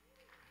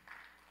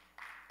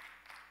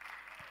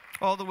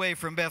 All the way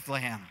from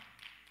Bethlehem.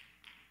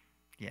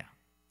 Yeah.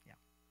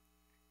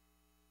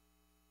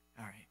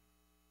 All right.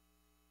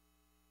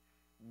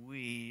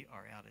 We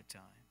are out of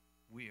time.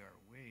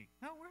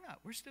 No, we're not.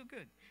 We're still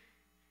good.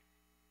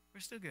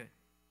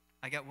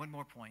 I got one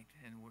more point,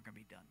 and we're going to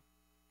be done.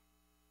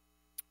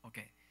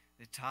 Okay,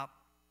 the top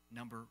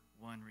number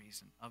one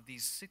reason of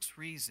these 6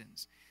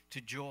 reasons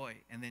to joy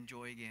and then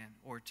joy again,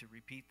 or to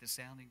repeat the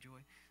sounding joy,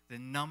 the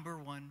number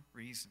one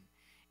reason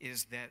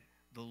is that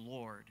the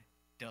Lord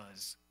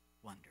does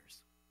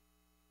wonders.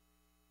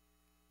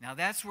 Now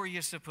that's where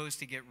you're supposed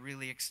to get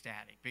really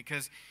ecstatic,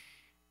 because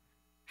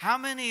how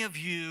many of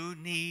you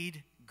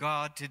need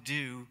God to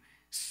do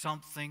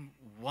something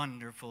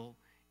wonderful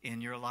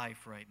in your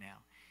life right now?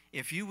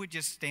 If you would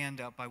just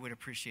stand up, I would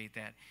appreciate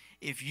that.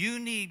 If you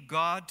need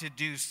God to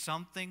do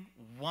something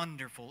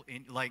wonderful,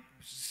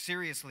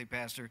 seriously,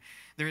 Pastor,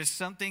 there is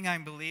something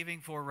I'm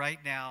believing for right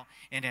now,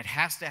 and it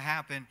has to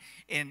happen,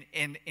 and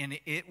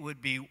it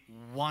would be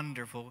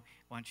wonderful.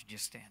 Why don't you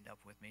just stand up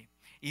with me?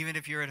 Even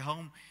if you're at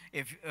home,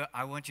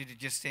 I want you to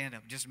just stand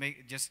up.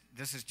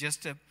 This is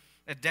just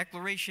a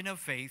declaration of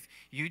faith.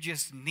 You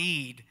just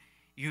need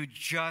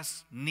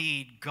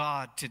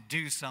God to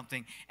do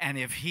something, and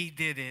if He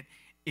did it,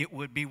 it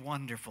would be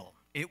wonderful.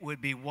 It would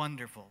be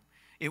wonderful.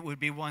 It would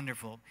be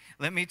wonderful.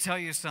 Let me tell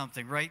you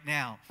something right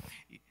now.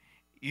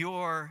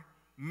 Your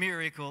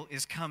miracle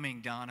is coming,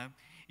 Donna.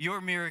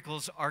 Your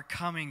miracles are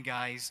coming,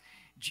 guys.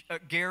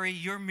 Gary,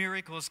 your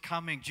miracle is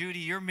coming. Judy,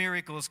 your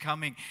miracle is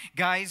coming.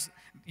 Guys,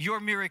 your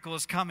miracle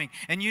is coming.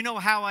 And you know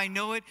how I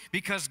know it?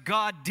 Because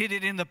God did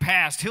it in the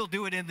past. He'll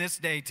do it in this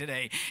day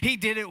today. He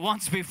did it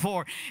once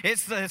before.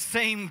 It's the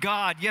same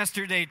God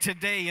yesterday,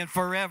 today, and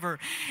forever.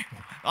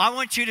 I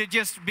want you to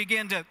just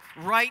begin to,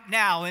 right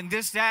now, in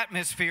this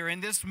atmosphere,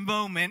 in this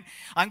moment,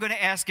 I'm going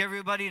to ask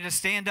everybody to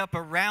stand up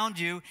around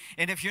you.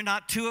 And if you're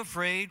not too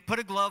afraid, put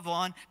a glove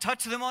on,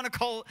 touch them on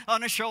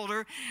a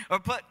shoulder, or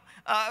put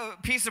a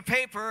piece of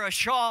paper, a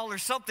shawl, or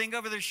something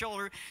over their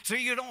shoulder so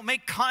you don't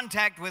make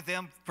contact with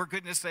them, for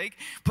goodness sake.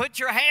 Put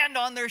your hand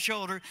on their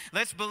shoulder.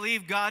 Let's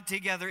believe God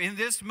together. In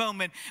this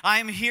moment, I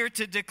am here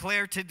to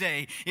declare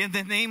today, in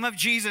the name of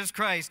Jesus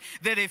Christ,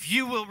 that if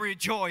you will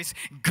rejoice,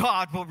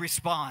 God will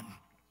respond.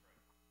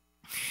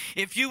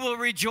 If you will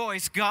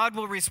rejoice, God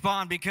will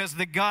respond, because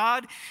the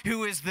God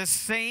who is the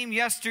same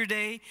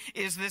yesterday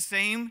is the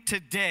same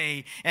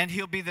today, and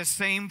he'll be the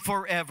same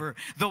forever.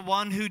 The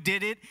one who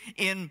did it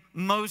in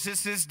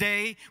Moses'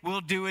 day will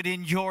do it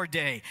in your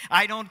day.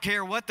 I don't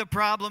care what the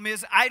problem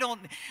is. I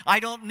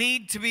don't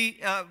need to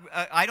be,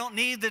 I don't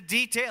need the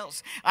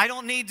details. I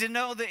don't need to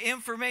know the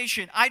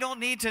information. I don't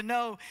need to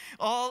know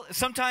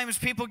sometimes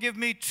people give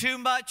me too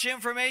much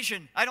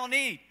information. I don't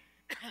need.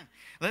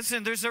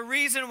 Listen, there's a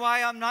reason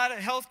why I'm not a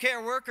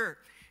healthcare worker.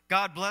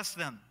 God bless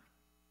them.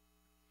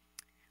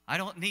 I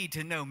don't need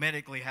to know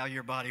medically how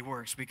your body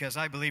works, because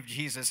I believe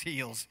Jesus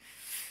heals.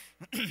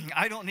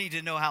 I don't need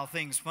to know how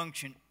things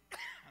function.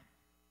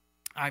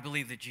 I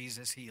believe that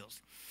Jesus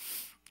heals.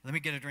 Let me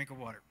get a drink of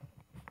water.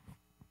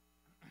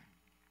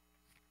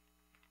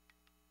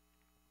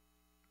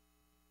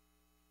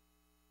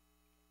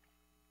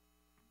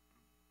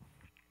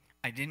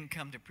 I didn't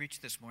come to preach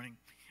this morning.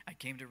 I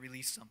came to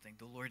release something.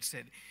 The Lord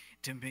said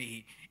to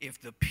me,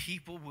 if the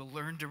people will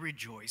learn to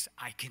rejoice,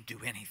 I can do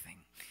anything.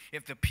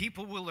 If the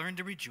people will learn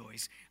to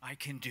rejoice, I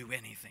can do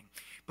anything.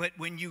 But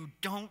when you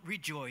don't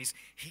rejoice,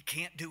 he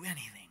can't do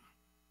anything.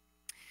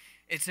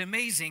 It's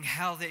amazing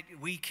how that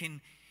we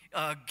can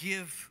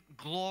give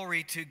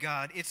glory to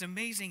God. It's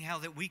amazing how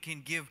that we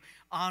can give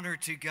honor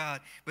to God.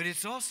 But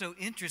it's also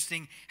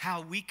interesting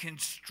how we can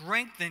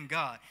strengthen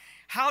God.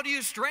 How do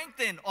you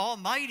strengthen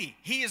Almighty?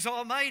 He is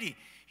Almighty.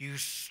 You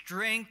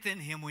strengthen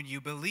him when you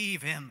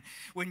believe him,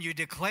 when you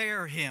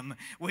declare him,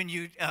 when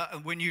you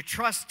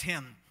trust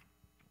him.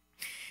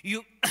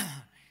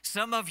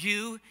 Some of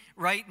you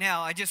right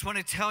now, I just want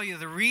to tell you,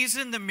 the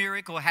reason the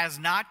miracle has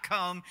not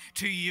come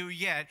to you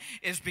yet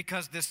is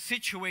because the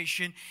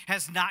situation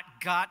has not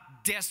got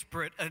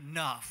desperate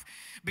enough.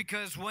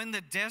 Because when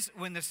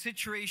the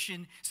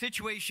situation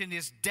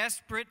is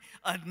desperate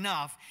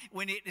enough,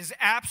 when it is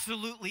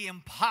absolutely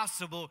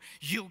impossible,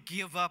 you'll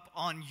give up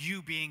on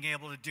you being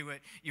able to do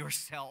it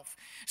yourself.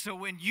 So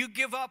when you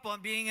give up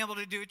on being able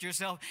to do it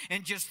yourself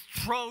and just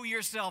throw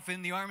yourself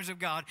in the arms of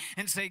God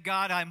and say,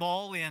 God, I'm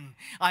all in.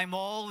 I'm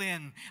all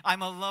in.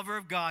 I'm a lover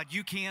of God.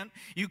 You can't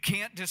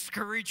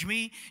discourage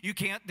me. You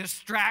can't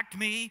distract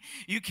me.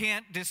 You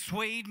can't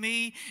dissuade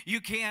me.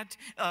 You can't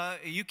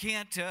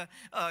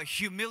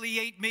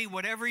humiliate me,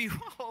 whatever you,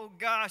 oh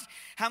gosh,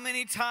 how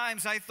many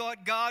times I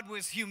thought God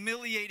was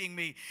humiliating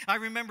me. I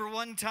remember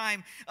one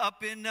time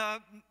up in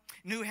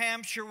New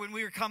Hampshire when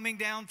we were coming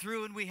down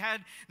through and we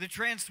had the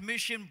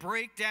transmission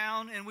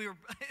breakdown and we were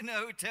in a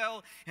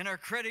hotel and our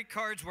credit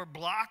cards were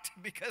blocked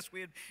because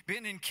we had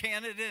been in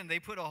Canada and they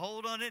put a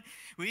hold on it.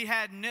 We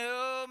had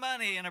no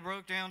money and a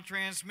broke down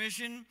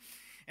transmission,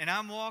 and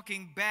I'm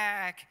walking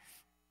back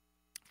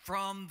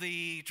from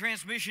the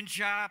transmission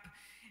shop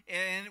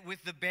and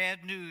with the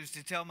bad news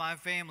to tell my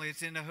family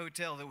it's in a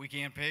hotel that we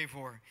can't pay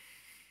for,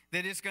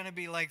 that it's going to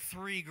be like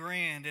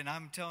 $3,000, and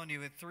I'm telling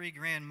you, at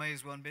 $3,000 may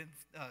as well have been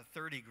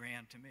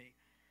 $30,000 to me.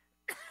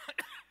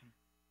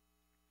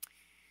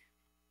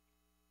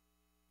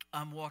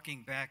 I'm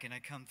walking back, and I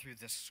come through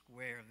this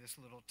square of this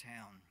little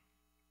town,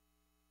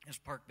 this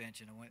park bench,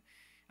 and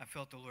I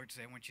felt the Lord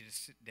say, I want you to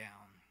sit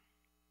down.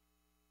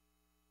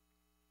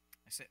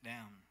 I sat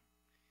down.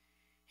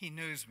 He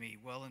knows me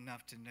well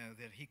enough to know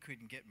that he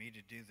couldn't get me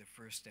to do the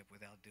first step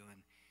without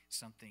doing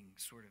something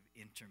sort of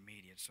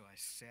intermediate. So I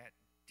sat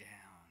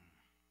down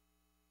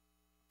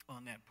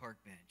on that park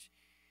bench.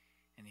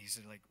 And he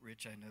said,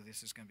 Rich, I know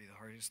this is going to be the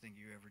hardest thing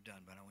you've ever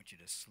done, but I want you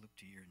to slip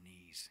to your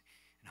knees.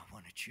 And I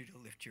wanted you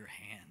to lift your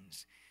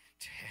hands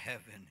to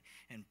heaven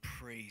and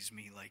praise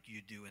me like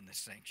you do in the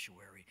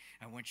sanctuary.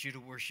 I want you to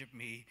worship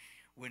me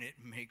when it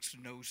makes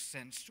no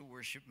sense to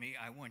worship me.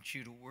 I want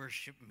you to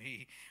worship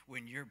me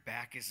when your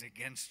back is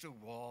against a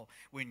wall,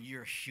 when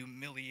you're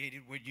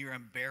humiliated, when you're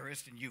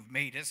embarrassed and you've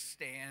made a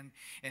stand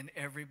and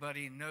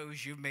everybody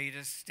knows you've made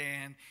a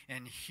stand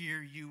and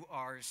here you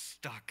are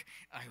stuck.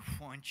 I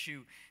want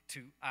you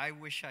to, I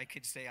wish I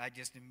could say I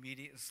just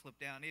immediately slipped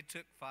down. It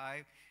took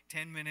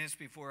 5-10 minutes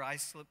before I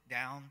slipped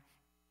down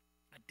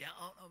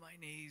on my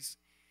knees.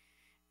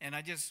 And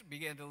I just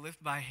began to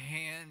lift my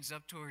hands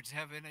up towards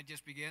heaven. I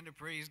just began to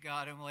praise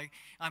God. I'm like,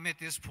 I'm at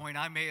this point,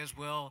 I may as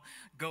well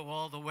go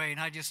all the way. And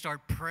I just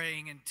start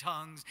praying in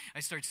tongues. I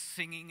start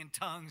singing in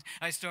tongues.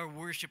 I start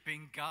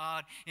worshiping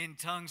God in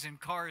tongues, and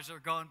cars are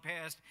going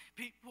past.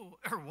 People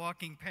are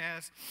walking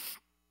past.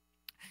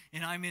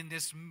 And I'm in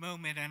this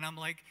moment, and I'm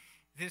like,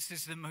 this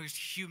is the most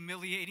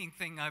humiliating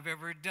thing I've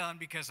ever done,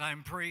 because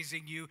I'm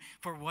praising you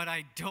for what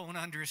I don't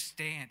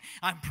understand.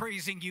 I'm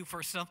praising you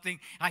for something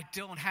I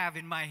don't have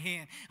in my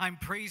hand. I'm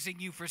praising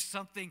you for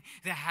something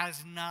that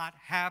has not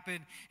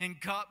happened. And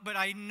God, but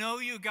I know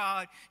you,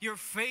 God. You're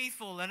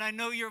faithful, and I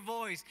know your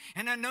voice,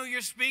 and I know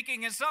you're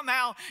speaking, and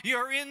somehow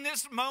you're in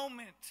this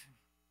moment.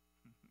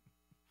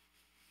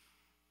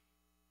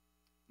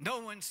 No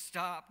one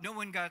stopped. No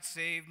one got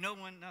saved. No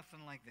one,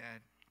 nothing like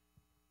that.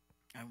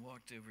 I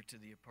walked over to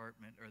the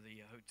apartment or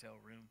the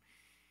hotel room,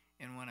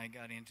 and when I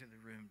got into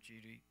the room,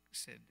 Judy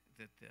said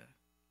that the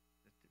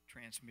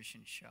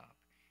transmission shop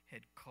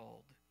had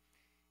called,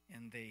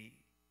 and they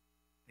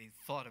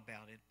thought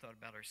about it, thought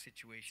about our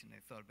situation.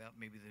 They thought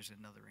about maybe there's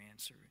another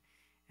answer,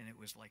 and it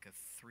was like a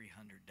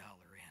 $300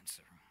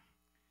 answer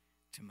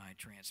to my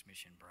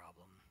transmission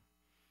problem.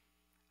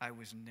 I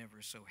was never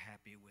so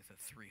happy with a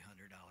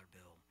 $300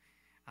 bill.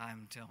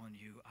 I'm telling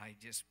you, I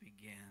just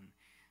began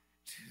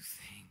to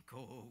think,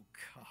 oh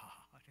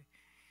God,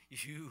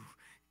 you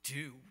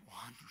do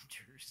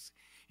wonders.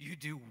 You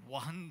do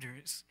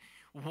wonders,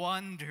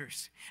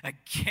 wonders,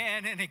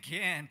 again and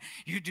again.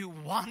 You do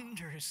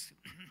wonders.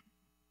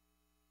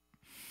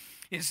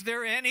 Is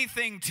there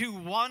anything too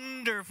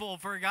wonderful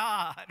for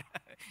God?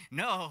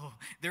 No,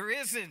 there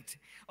isn't.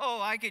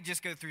 Oh, I could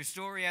just go through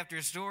story after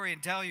story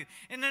and tell you.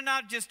 And they're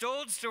not just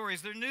old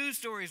stories. They're new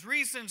stories,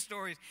 recent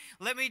stories.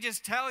 Let me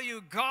just tell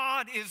you,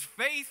 God is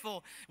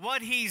faithful.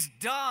 What he's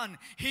done,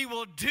 he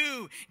will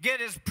do. Get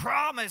his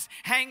promise.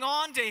 Hang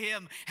on to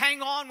him.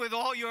 Hang on with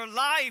all your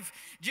life.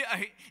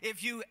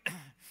 If you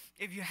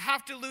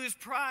have to lose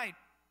pride,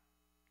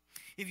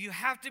 if you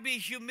have to be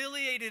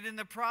humiliated in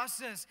the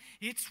process,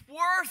 it's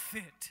worth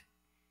it.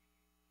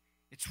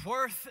 It's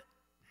worth it.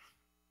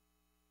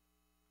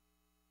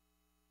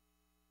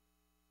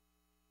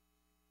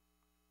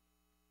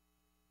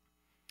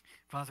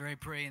 Father, I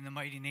pray in the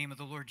mighty name of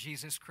the Lord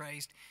Jesus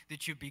Christ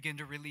that you begin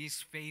to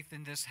release faith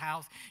in this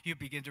house. You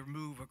begin to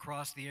move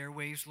across the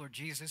airwaves, Lord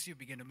Jesus. You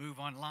begin to move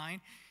online,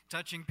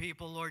 touching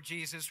people, Lord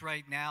Jesus,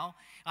 right now.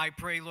 I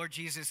pray, Lord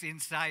Jesus,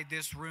 inside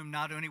this room,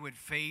 not only would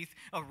faith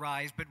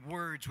arise, but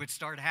words would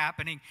start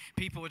happening.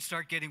 People would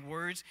start getting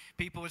words.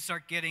 People would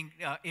start getting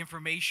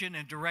information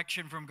and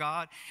direction from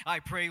God. I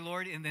pray,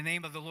 Lord, in the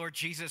name of the Lord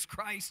Jesus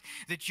Christ,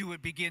 that you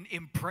would begin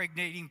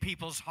impregnating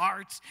people's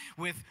hearts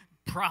with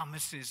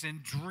promises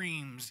and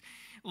dreams.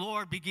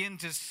 Lord, begin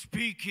to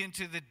speak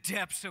into the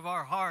depths of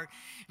our heart.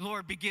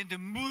 Lord, begin to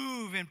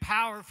move in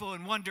powerful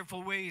and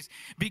wonderful ways.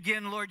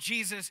 Begin, Lord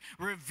Jesus,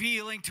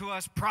 revealing to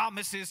us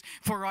promises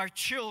for our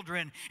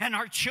children and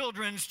our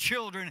children's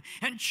children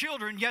and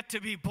children yet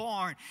to be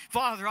born.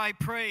 Father, I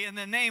pray in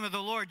the name of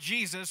the Lord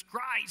Jesus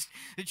Christ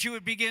that you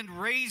would begin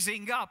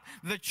raising up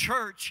the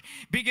church.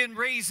 Begin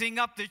raising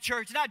up the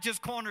church, not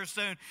just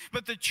Cornerstone,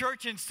 but the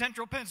church in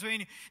central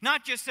Pennsylvania.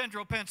 Not just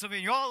central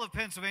Pennsylvania, all of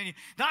Pennsylvania.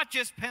 Not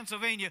just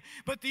Pennsylvania,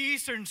 but the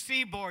eastern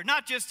seaboard,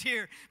 not just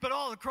here, but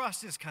all across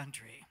this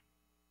country.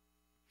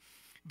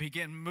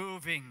 Begin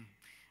moving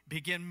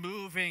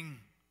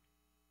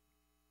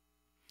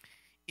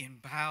in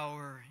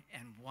power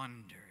and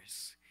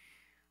wonders.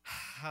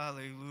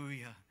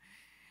 Hallelujah.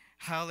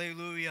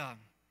 Hallelujah.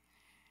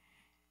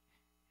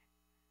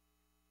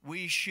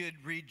 We should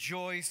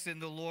rejoice in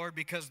the Lord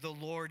because the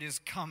Lord is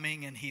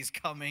coming, and he's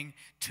coming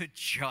to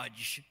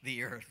judge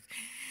the earth.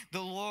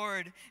 The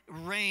Lord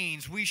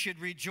reigns. We should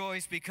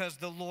rejoice because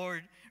the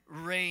Lord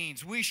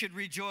reigns. We should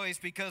rejoice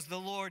because the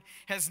Lord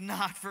has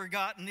not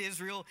forgotten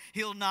Israel.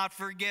 He'll not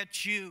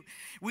forget you.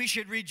 We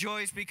should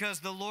rejoice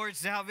because the Lord's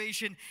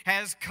salvation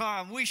has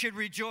come. We should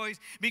rejoice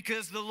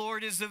because the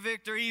Lord is the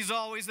victor. He's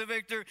always the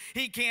victor.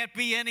 He can't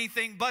be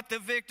anything but the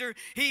victor.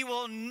 He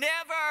will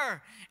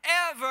never,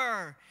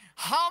 ever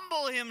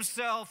humble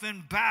himself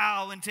and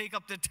bow and take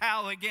up the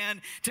towel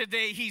again.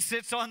 Today he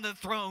sits on the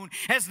throne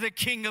as the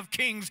King of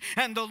Kings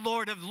and the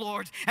Lord of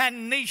Lords,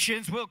 and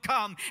nations will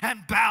come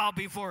and bow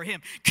before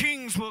him.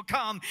 Kings will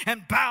come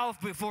and bow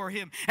before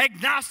him.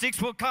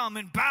 Agnostics will come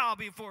and bow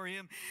before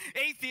him.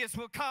 Atheists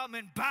will come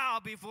and bow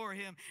before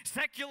him.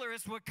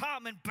 Secularists will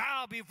come and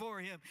bow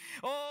before him.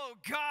 Oh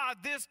God,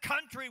 this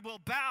country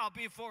will bow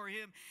before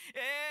him.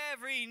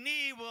 Every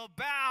knee will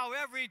bow.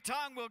 Every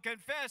tongue will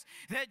confess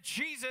that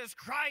Jesus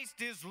Christ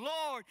is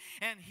Lord,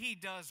 and he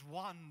does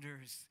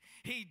wonders.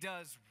 He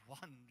does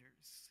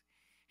wonders.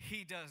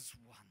 He does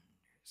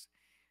wonders.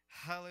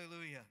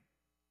 Hallelujah.